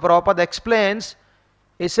 and therefore Prabhupada explains,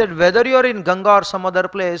 he said whether you are in Ganga or some other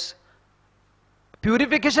place,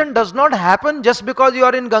 purification does not happen just because you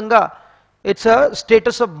are in Ganga. It's a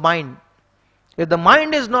status of mind. If the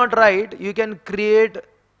mind is not right, you can create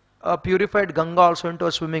a purified Ganga also into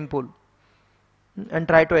a swimming pool and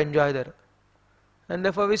try to enjoy there. And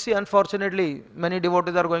therefore we see, unfortunately, many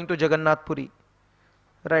devotees are going to Jagannath Puri.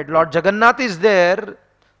 Right, Lord Jagannath is there,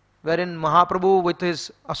 wherein Mahaprabhu with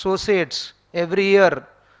his associates every year,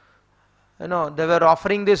 they were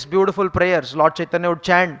offering these beautiful prayers. Lord Chaitanya would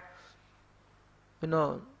chant,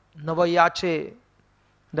 Navayache,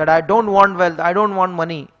 that I don't want wealth, I don't want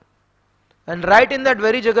money. And right in that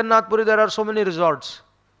very Jagannath Puri, there are so many resorts.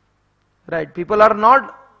 Right, people are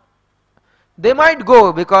not, they might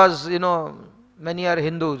go because, many are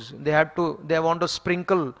Hindus. They want to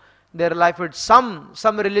sprinkle their life with some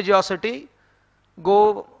religiosity,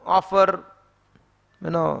 go offer,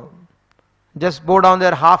 just bow down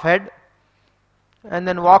their half head and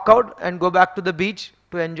then walk out and go back to the beach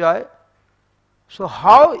to enjoy. So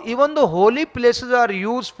how even the holy places are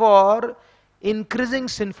used for increasing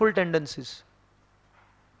sinful tendencies.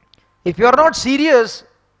 If you are not serious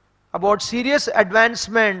about serious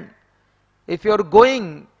advancement, if you are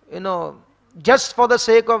going, just for the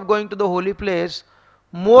sake of going to the holy place,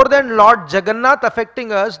 more than Lord Jagannath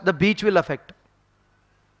affecting us, the beach will affect.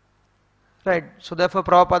 Right. So therefore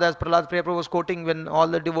Prabhupada, as Prahlad Prabhu was quoting, when all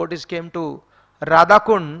the devotees came to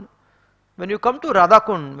Radhakund, when you come to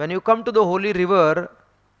Radhakund, when you come to the holy river,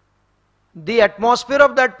 the atmosphere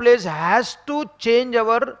of that place has to change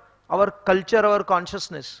our culture, our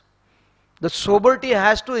consciousness. The sobriety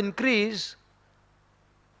has to increase,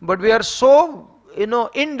 but we are so,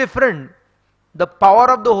 indifferent. The power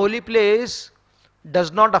of the holy place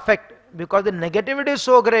does not affect, because the negativity is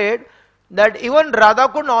so great that even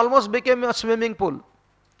Radhakund almost became a swimming pool.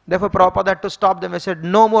 Therefore Prabhupada had to stop them and said,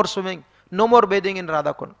 no more swimming, no more bathing in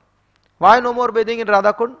Radhakund. Why no more bathing in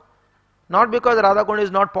Radhakund? Not because Radhakund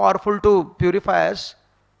is not powerful to purify us,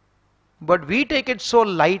 but we take it so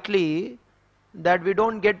lightly that we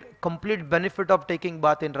don't get complete benefit of taking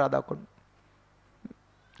bath in Radhakund.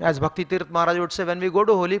 As Bhakti Tirth Maharaj would say, when we go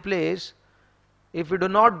to holy place, if we do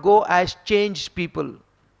not go as changed people,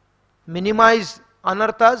 minimize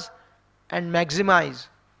anarthas and maximize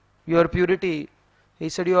your purity, he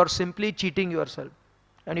said you are simply cheating yourself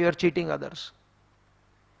and you are cheating others.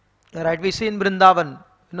 Right, we see in Vrindavan,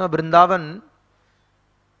 Vrindavan,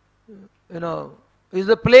 is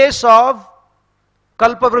the place of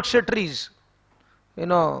Kalpavriksha trees.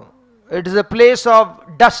 It is a place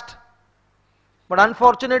of dust. But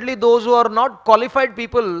unfortunately, those who are not qualified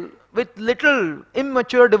people with little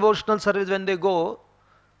immature devotional service, when they go,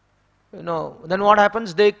 then what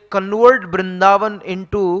happens? They convert Vrindavan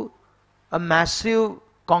into a massive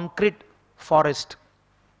concrete forest.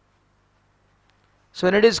 So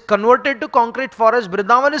when it is converted to concrete forest,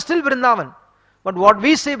 Vrindavan is still Vrindavan. But what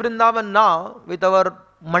we see Vrindavan now, with our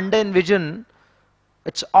mundane vision,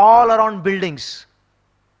 it's all around buildings.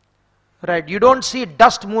 Right? You don't see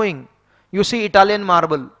dust moving. You see Italian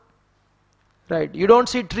marble. Right? You don't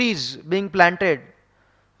see trees being planted.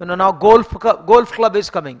 Now golf club is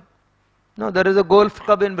coming. No, there is a golf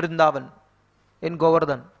club in Vrindavan, in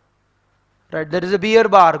Govardhan. Right? There is a beer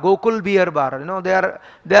bar, Gokul beer bar.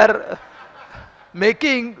 They are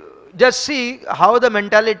making, just see how the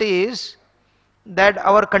mentality is, that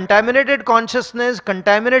our contaminated consciousness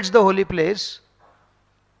contaminates the holy place,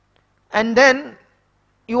 and then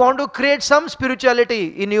you want to create some spirituality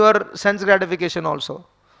in your sense gratification also.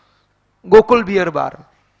 Gokul beer bar,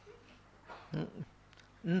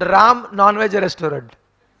 Ram non-veg restaurant,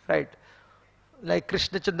 right? Like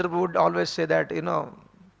Krishna Chandra would always say that,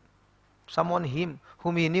 someone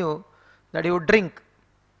whom he knew, that he would drink.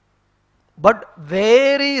 But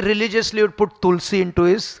very religiously would put tulsi into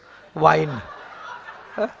his wine.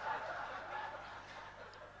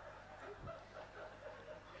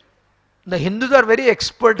 The Hindus are very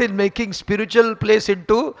expert in making spiritual place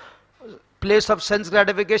into place of sense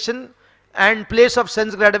gratification, and place of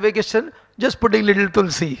sense gratification just putting little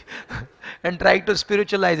tulsi and trying to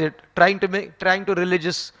spiritualize it, trying to make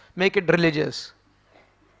it religious.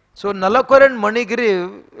 So Nalakor and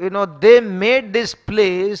Manigiri, they made this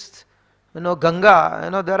place,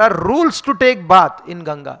 Ganga, there are rules to take bath in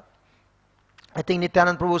Ganga. I think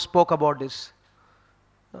Nityananda Prabhu spoke about this.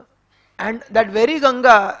 And that very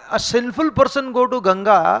Ganga, a sinful person go to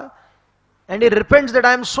Ganga and he repents that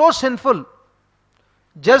I am so sinful.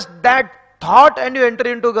 Just that thought and you enter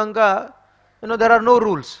into Ganga, there are no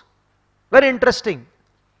rules. Very interesting.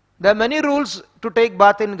 There are many rules to take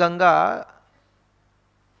bath in Ganga,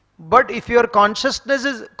 but if your consciousness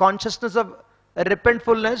is consciousness of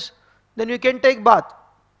repentfulness, then you can take bath.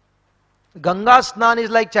 Ganga Snan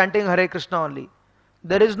is like chanting Hare Krishna only.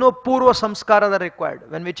 There is no Purva Samskara that are required.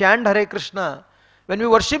 When we chant Hare Krishna, when we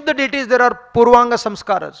worship the deities, there are Purvanga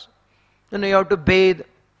Samskaras. You have to bathe,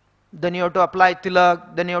 then you have to apply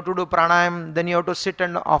tilak, then you have to do pranayam, then you have to sit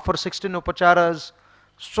and offer 16 upacharas.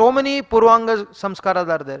 So many Purvanga Samskaras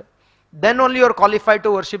are there. Then only you are qualified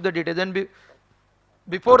to worship the deities. Then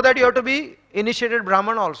before that you have to be initiated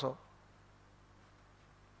Brahman also.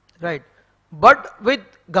 Right. But with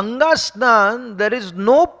Ganga Snan, there is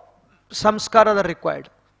no samskara that are required.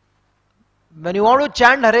 When you want to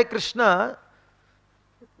chant Hare Krishna,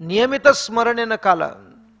 niyamita smaranena kala,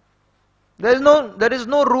 there is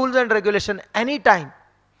no rules and regulation. Any time,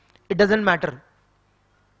 it doesn't matter.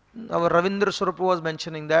 Our Ravindra Swarup was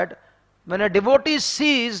mentioning that when a devotee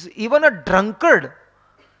sees even a drunkard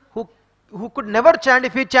who could never chant,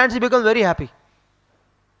 if he chants, he becomes very happy.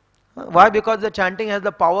 Why? Because the chanting has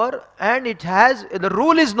the power, and the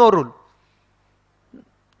rule is no rule.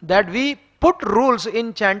 That we put rules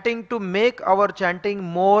in chanting to make our chanting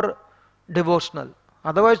more devotional.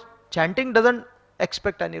 Otherwise, chanting doesn't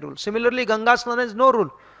expect any rule. Similarly, Ganga Snana is no rule.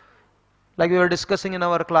 Like we were discussing in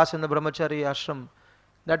our class in the Brahmachari ashram,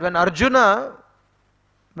 that when Arjuna,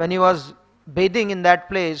 when he was bathing in that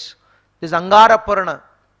place, this Angara Parana,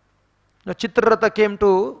 Chitrarata came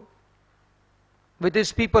with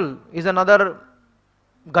his people. He's another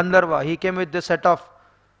Gandharva. He came with the set of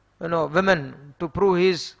women to prove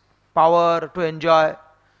his power, to enjoy.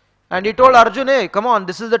 And he told Arjuna, hey, come on,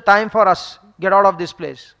 this is the time for us. Get out of this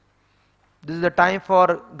place. This is the time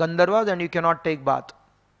for Gandharvas and you cannot take bath.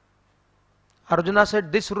 Arjuna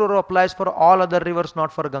said, this rule applies for all other rivers,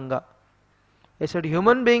 not for Ganga. He said,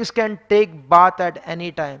 human beings can take bath at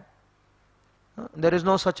any time. There is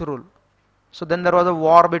no such rule. So then there was a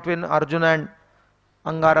war between Arjuna and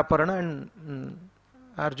Angara Parana, and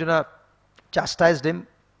Arjuna chastised him,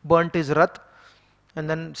 burnt his rath, and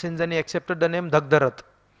then since then he accepted the name Dagdha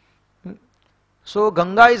Rath. So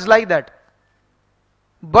Ganga is like that.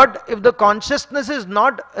 But if the consciousness is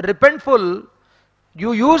not repentful,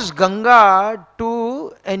 you use Ganga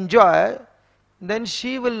to enjoy, then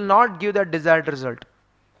she will not give that desired result.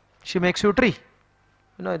 She makes you tree.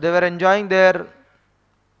 They were enjoying their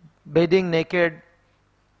bathing naked.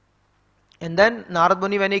 And then Narad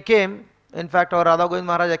Muni, when he came, in fact our Radha Govind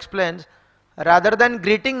Maharaj explains, rather than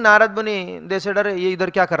greeting Narad Muni, they said, "Arey, ye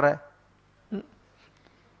idhar kya kar raha hai?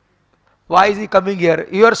 Why is he coming here?"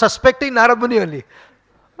 You are suspecting Narad Muni only.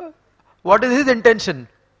 What is his intention?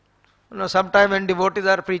 Sometime when devotees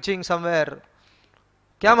are preaching somewhere,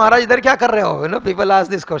 "Kya Maharaj idhar kya kar rahe ho?" People ask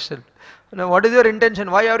this question. What is your intention?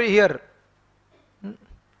 Why are you here?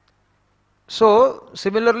 So,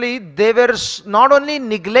 similarly, they were not only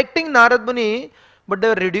neglecting Narad Muni, but they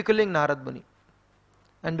were ridiculing Narad Muni.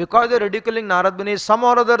 And because they were ridiculing Narad Muni, some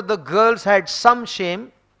or other the girls had some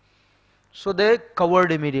shame, so they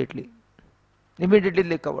covered immediately. Immediately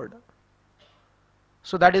they covered.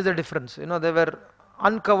 So that is the difference. They were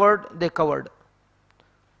uncovered, they covered.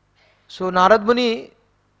 So Narad Muni,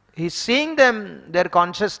 he's seeing them, their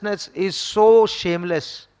consciousness is so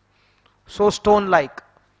shameless, so stone-like.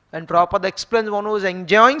 And Prabhupada explains, one who is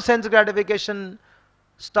enjoying sense gratification,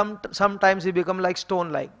 sometimes he becomes like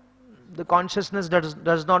stone-like. The consciousness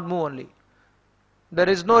does not move only. There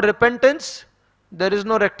is no repentance, there is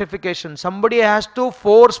no rectification. Somebody has to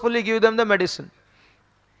forcefully give them the medicine.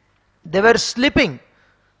 They were sleeping.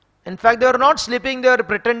 In fact, they were not sleeping, they were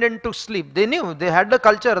pretending to sleep. They knew, they had the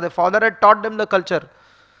culture, their father had taught them the culture.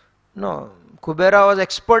 No, Kubera was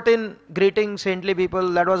expert in greeting saintly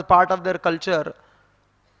people, that was part of their culture.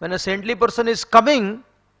 When a saintly person is coming,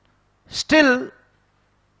 still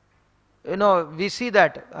we see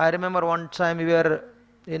that. I remember one time we were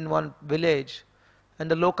in one village and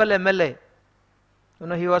the local MLA,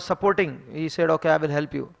 he was supporting. He said, okay, I will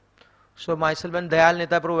help you. So myself and Dayal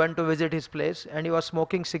Nitya Prabhu went to visit his place and he was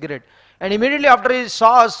smoking cigarette. And immediately after he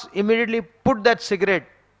saw us, immediately put that cigarette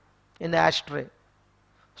in the ashtray.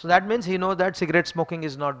 So that means he knows that cigarette smoking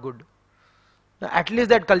is not good. Now, at least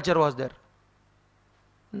that culture was there.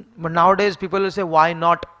 But nowadays people will say, why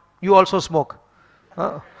not? You also smoke.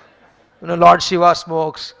 Lord Shiva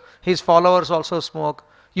smokes. His followers also smoke.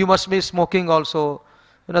 You must be smoking also.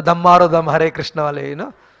 Dhammaro dham Hare Krishna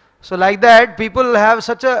wale, So like that, people have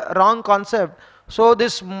such a wrong concept. So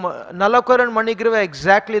this Nalakur and Manigriva,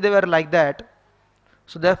 exactly they were like that.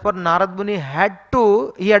 So therefore Narad Muni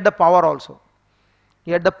he had the power also.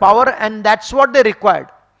 He had the power and that's what they required.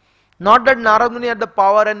 Not that Narad Muni had the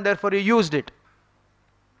power and therefore he used it.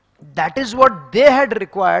 That is what they had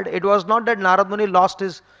required. It was not that Narad Muni lost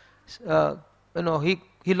his,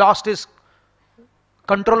 he lost his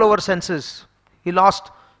control over senses.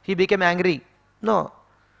 He became angry. No.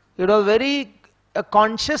 It was a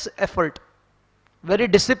conscious effort, very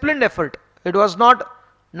disciplined effort. It was not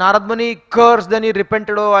Narad Muni cursed, then he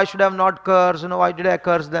repented, oh, I should have not cursed, why did I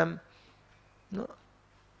curse them? No.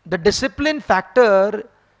 The discipline factor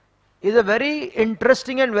is a very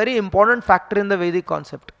interesting and very important factor in the Vedic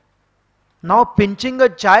concept. Now pinching a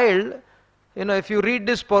child, if you read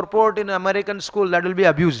this purport in American school, that will be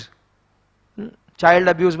abuse. Child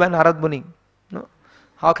abuse by Narad Muni. No?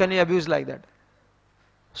 How can you abuse like that?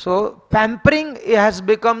 So pampering has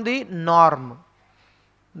become the norm.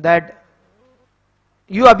 That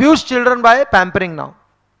you abuse children by pampering now.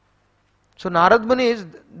 So Narad Muni is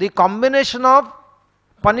the combination of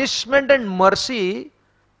punishment and mercy.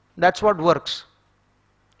 That's what works.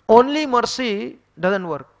 Only mercy doesn't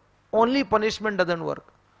work. Only punishment doesn't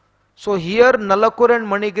work. So here Nalakur and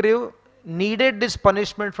Manigriv needed this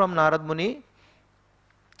punishment from Narad Muni,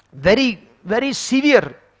 very, very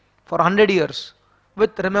severe for 100 years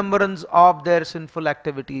with remembrance of their sinful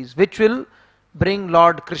activities, which will bring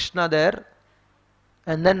Lord Krishna there.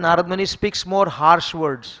 And then Narad Muni speaks more harsh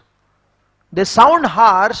words. They sound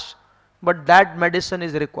harsh, but that medicine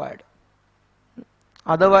is required.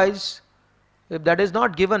 Otherwise, if that is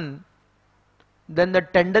not given, then the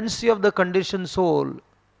tendency of the conditioned soul,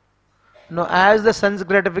 as the sense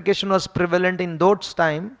gratification was prevalent in those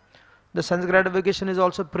time, the sense gratification is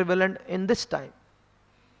also prevalent in this time.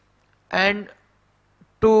 And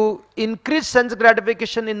to increase sense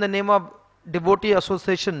gratification in the name of devotee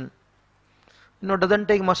association, doesn't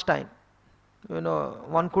take much time.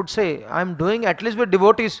 One could say, I am doing at least with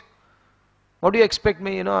devotees. What do you expect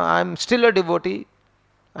me? I am still a devotee.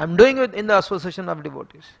 I am doing it in the association of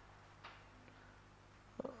devotees.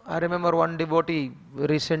 I remember one devotee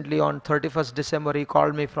recently on 31st December, he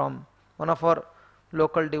called me from one of our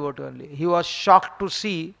local devotees only. He was shocked to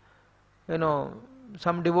see,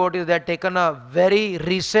 some devotees, they had taken a very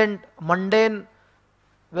recent, mundane,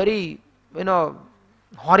 very,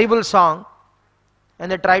 horrible song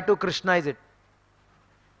and they tried to Krishnaize it.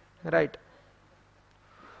 Right.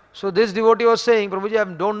 So this devotee was saying, Prabhuji, I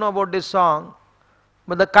don't know about this song,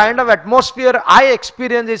 but the kind of atmosphere I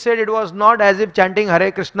experienced, he said, it was not as if chanting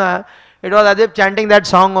Hare Krishna, it was as if chanting that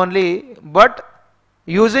song only, but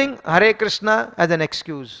using Hare Krishna as an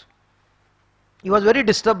excuse. He was very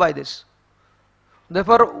disturbed by this.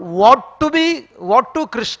 Therefore, what to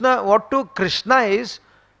Krishna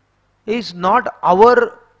is not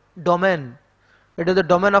our domain. It is the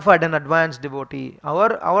domain of an advanced devotee.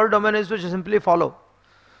 Our domain is to simply follow.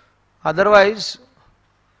 Otherwise,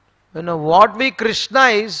 what we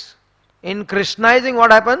Krishnaize, in Krishnizing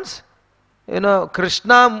what happens?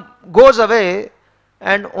 Krishna goes away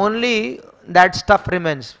and only that stuff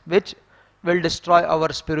remains, which will destroy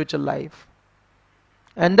our spiritual life.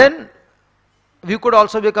 And then we could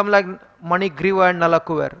also become like Manigriva and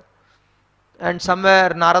Nalakuver. And somewhere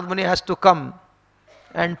Narad Muni has to come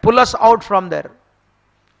and pull us out from there.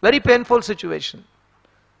 Very painful situation.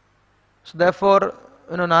 So therefore,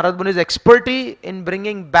 Narad Muni's expertise in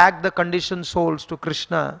bringing back the conditioned souls to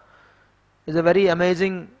Krishna is a very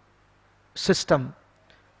amazing system.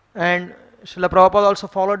 And Srila Prabhupada also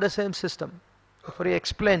followed the same system. Therefore he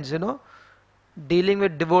explains, dealing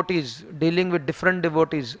with devotees, dealing with different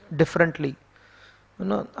devotees differently.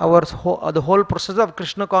 The whole process of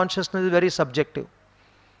Krishna consciousness is very subjective.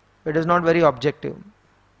 It is not very objective.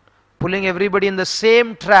 Pulling everybody in the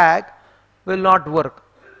same track will not work.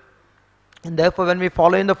 And therefore when we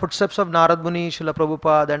follow in the footsteps of Narad Muni, Srila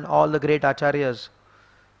Prabhupada and all the great acharyas,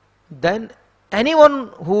 then anyone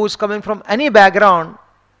who is coming from any background,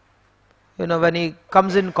 when he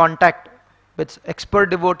comes in contact with expert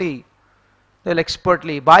devotee, They'll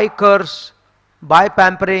expertly, by curse, by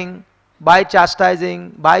pampering, by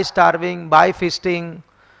chastising, by starving, by feasting,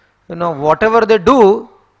 whatever they do,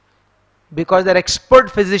 because they're expert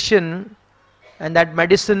physician, and that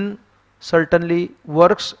medicine certainly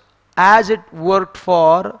works as it worked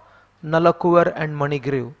for Nalakuvar and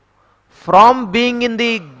Manigriv. From being in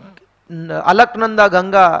the Alaknanda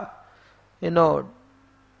Ganga,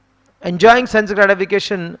 enjoying sense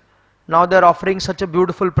gratification, now they're offering such a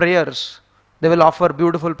beautiful prayers. They will offer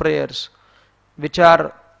beautiful prayers, which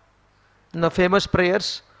are famous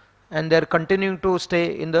prayers, and they're continuing to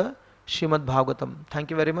stay in the Srimad Bhagavatam. Thank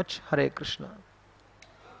you very much. Hare Krishna.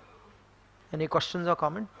 Any questions or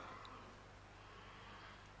comment?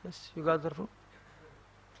 Yes, you guys are.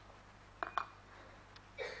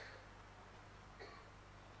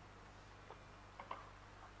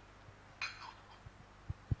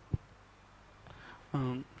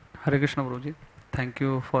 Hare Krishna Prabhuji, thank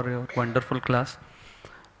you for your wonderful class.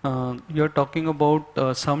 You are talking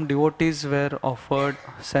about some devotees were offered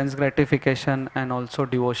sense gratification and also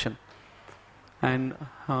devotion. And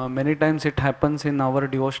many times it happens in our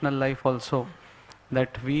devotional life also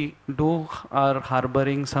that we are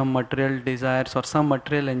harboring some material desires or some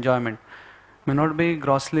material enjoyment, may not be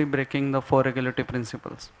grossly breaking the four regulative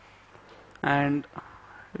principles. And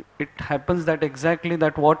it happens that exactly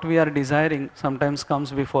that what we are desiring sometimes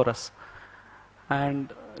comes before us.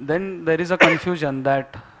 And then there is a confusion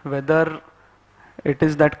that whether it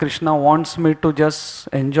is that Krishna wants me to just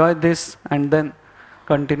enjoy this and then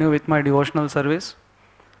continue with my devotional service,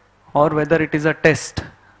 or whether it is a test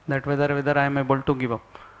that whether I am able to give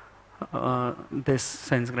up this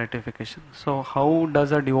sense gratification. So how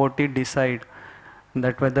does a devotee decide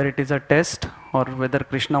that whether it is a test or whether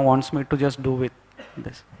Krishna wants me to just do with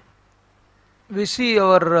this? We see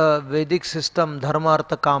our Vedic system, dharma,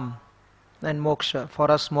 artha, kam, and moksha. For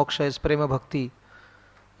us, moksha is prema bhakti.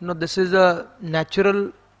 This is a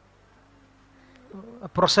natural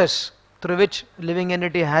process through which living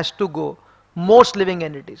entity has to go. Most living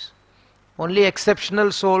entities. Only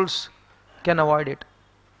exceptional souls can avoid it.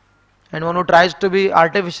 And one who tries to be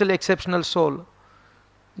artificially exceptional soul,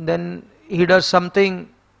 then he does something,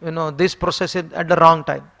 this process at the wrong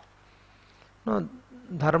time.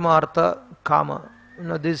 Dharma, artha, kama.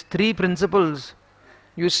 These three principles,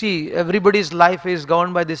 you see, everybody's life is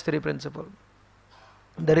governed by these three principles.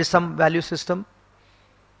 There is some value system,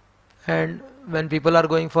 and when people are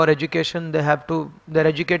going for education, they're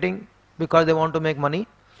educating because they want to make money,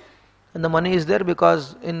 and the money is there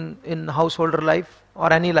because in householder life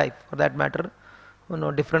or any life for that matter,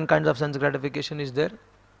 different kinds of sense gratification is there.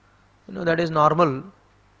 That is normal.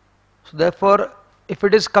 So therefore, if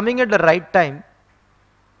it is coming at the right time,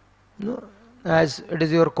 as it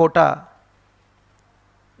is your quota,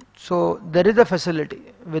 so there is a facility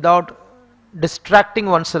without distracting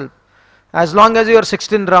oneself. As long as your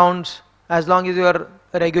 16 rounds, as long as your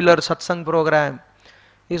regular satsang program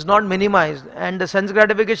is not minimized and the sense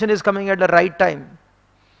gratification is coming at the right time,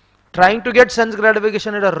 trying to get sense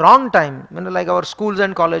gratification at a wrong time, like our schools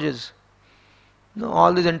and colleges,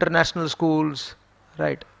 all these international schools,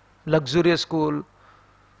 right, luxurious school,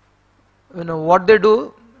 what they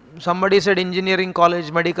do, somebody said engineering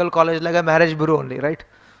college, medical college, like a marriage bureau only, right?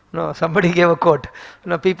 Somebody gave a quote.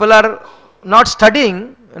 People are not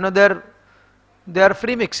studying, they are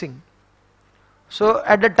free mixing. So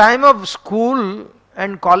at the time of school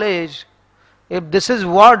and college, if this is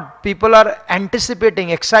what people are anticipating,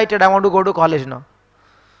 excited, I want to go to college now,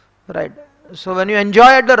 right? So when you enjoy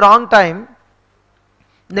at the wrong time,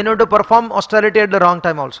 then you have to perform austerity at the wrong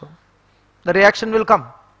time also. The reaction will come.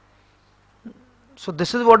 So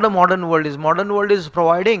this is what the modern world is. Modern world is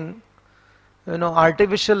providing,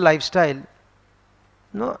 artificial lifestyle.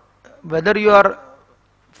 Whether you are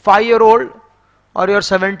 5-year-old or you are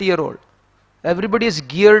 70-year-old, everybody is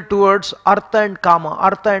geared towards artha and kama,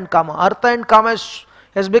 artha and kama. Artha and kama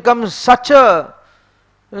has become such a,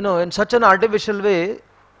 in such an artificial way.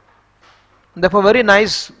 Therefore, very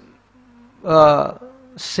nice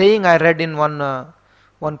saying I read in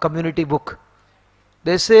one community book.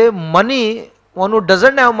 They say money, one who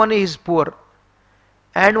doesn't have money is poor,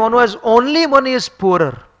 and one who has only money is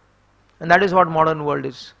poorer. And that is what modern world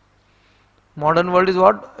is. Modern world is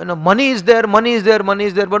what? Money is there, money is there, money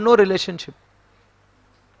is there, but no relationship.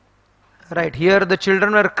 Right, here the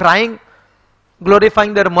children were crying,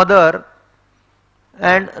 glorifying their mother,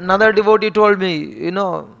 and another devotee told me,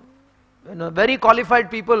 very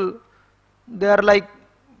qualified people, they are like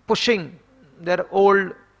pushing their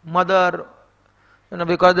old mother,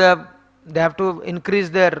 because they have to increase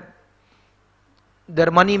their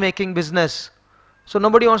money making business. So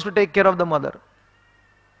nobody wants to take care of the mother.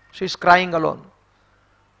 She is crying alone.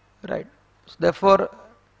 Right. So therefore,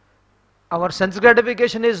 our sense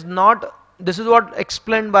gratification is not, this is what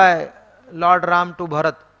explained by Lord Ram to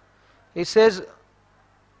Bharat. He says,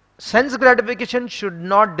 sense gratification should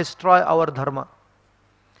not destroy our dharma.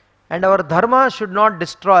 And our dharma should not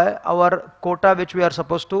destroy our quota which we are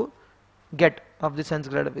supposed to get of the sense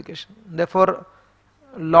gratification. Therefore,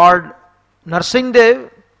 Lord Narsimhadev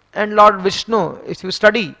and Lord Vishnu, if you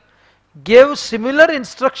study, gave similar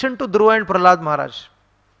instruction to Dhruva and Prahlad Maharaj.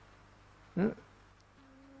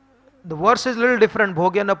 The verse is a little different.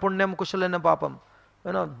 Bhogyana punyam kushalena papam.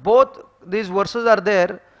 Both these verses are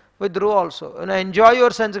there with Dhruva also. Enjoy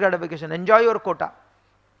your sense gratification, enjoy your quota.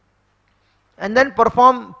 And then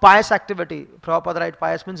perform pious activity. Prabhupada writes,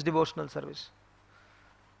 pious means devotional service.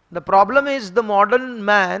 The problem is the modern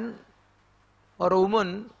man or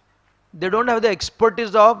woman, they don't have the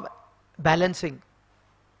expertise of balancing.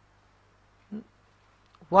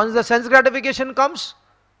 Once the sense gratification comes,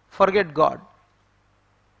 forget God.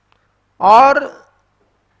 Or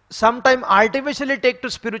sometime artificially take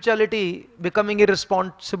to spirituality, becoming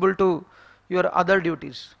irresponsible to your other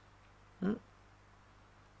duties.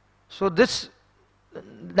 So that is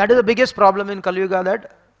the biggest problem in Kali Yuga,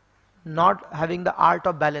 that not having the art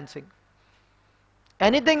of balancing.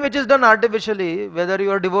 Anything which is done artificially, whether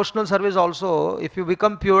your devotional service also, if you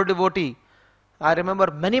become pure devotee, I remember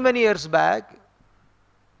many years back,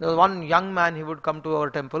 there was one young man, he would come to our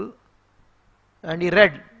temple and he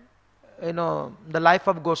read, the life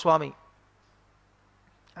of Goswami.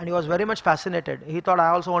 And he was very much fascinated. He thought, I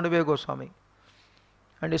also want to be a Goswami.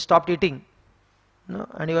 And he stopped eating.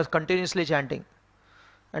 And he was continuously chanting.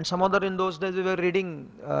 And some other, in those days we were reading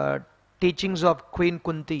teachings of Queen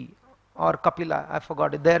Kunti or Kapila, I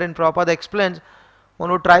forgot it. Therein Prabhupada explains,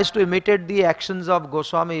 one who tries to imitate the actions of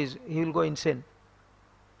Goswamis, he will go insane.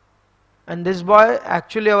 And this boy,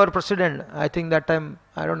 actually our president, I think that time,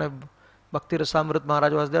 I don't know, Bhakti Rasamrit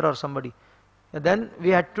Maharaj was there or somebody. And then we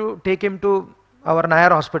had to take him to our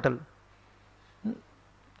Nayar hospital.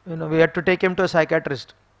 We had to take him to a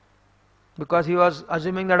psychiatrist. Because he was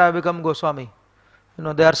assuming that I have become Goswami.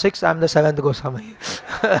 They are 6, I am the 7th Goswami.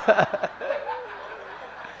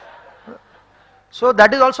 So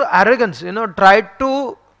that is also arrogance. Try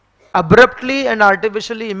to abruptly and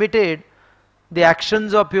artificially imitate the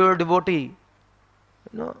actions of pure devotee.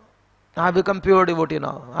 I have become pure devotee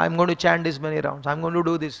now. I am going to chant this many rounds. I am going to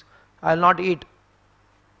do this. I will not eat.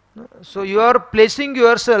 So you are placing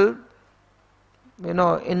yourself,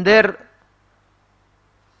 in their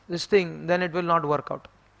this thing, then it will not work out.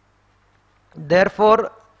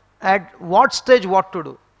 Therefore, at what stage what to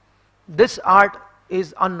do? This art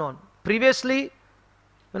is unknown. Previously,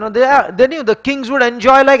 they knew the kings would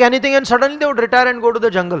enjoy like anything and suddenly they would retire and go to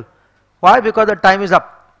the jungle. Why? Because the time is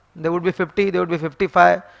up. They would be 50, they would be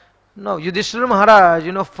 55. No, Yudhishthira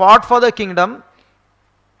Maharaj, fought for the kingdom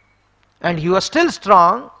and he was still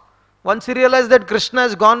strong. Once he realized that Krishna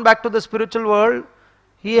has gone back to the spiritual world,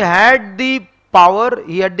 he had the power,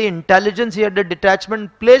 he had the intelligence, he had the detachment,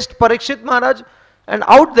 placed Parikshit Maharaj and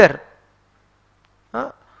out there.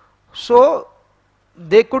 So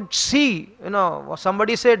they could see,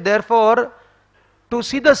 somebody said, therefore, to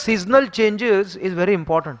see the seasonal changes is very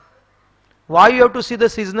important. Why you have to see the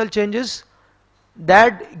seasonal changes?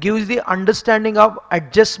 That gives the understanding of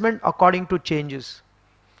adjustment according to changes.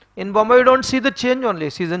 In Bombay, you don't see the change only,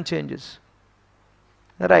 season changes.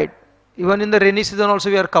 Right. Even in the rainy season also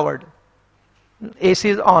we are covered. AC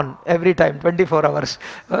is on every time, 24 hours,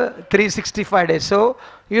 365 days. So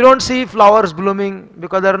you don't see flowers blooming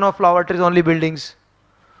because there are no flower trees, only buildings.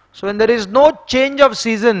 So when there is no change of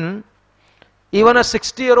season, even a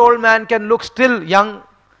 60-year-old man can look still young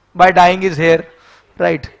by dyeing his hair,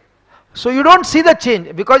 right? So you don't see the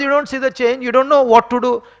change. Because you don't see the change, you don't know what to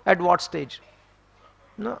do at what stage.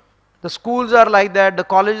 No. The schools are like that, the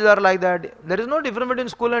colleges are like that. There is no difference between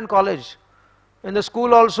school and college. In the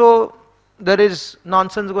school also, there is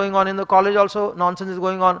nonsense going on. In the college also, nonsense is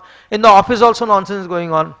going on. In the office also, nonsense is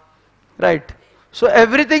going on. Right? So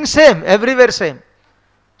everything same, everywhere same.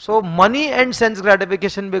 So money and sense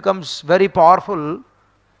gratification becomes very powerful.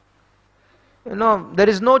 There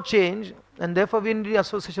is no change, and therefore we need the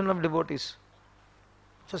association of devotees.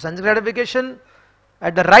 So sense gratification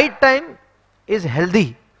at the right time is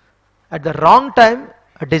healthy. At the wrong time,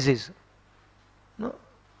 a disease.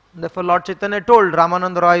 Therefore Lord Chaitanya told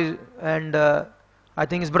Ramananda Roy, and I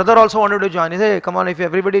think his brother also wanted to join. He said, hey, come on, if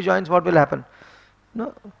everybody joins, what will happen?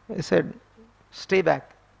 No, he said, stay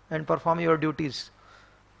back and perform your duties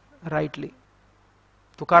rightly.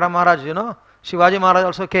 Tukaram Maharaj, Shivaji Maharaj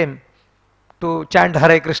also came to chant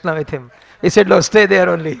Hare Krishna with him. He said, no, stay there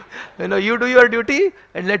only. You do your duty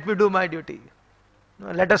and let me do my duty.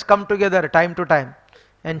 Let us come together time to time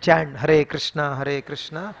and chant Hare Krishna,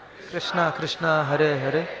 Krishna Krishna, Hare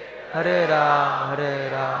Hare, Hare Ram,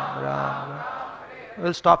 Ram Ram.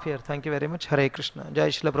 We'll stop here. Thank you very much. Hare Krishna. Jai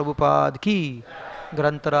Srila Prabhupada ki.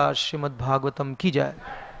 Grantaraj Srimad Bhagavatam ki jai.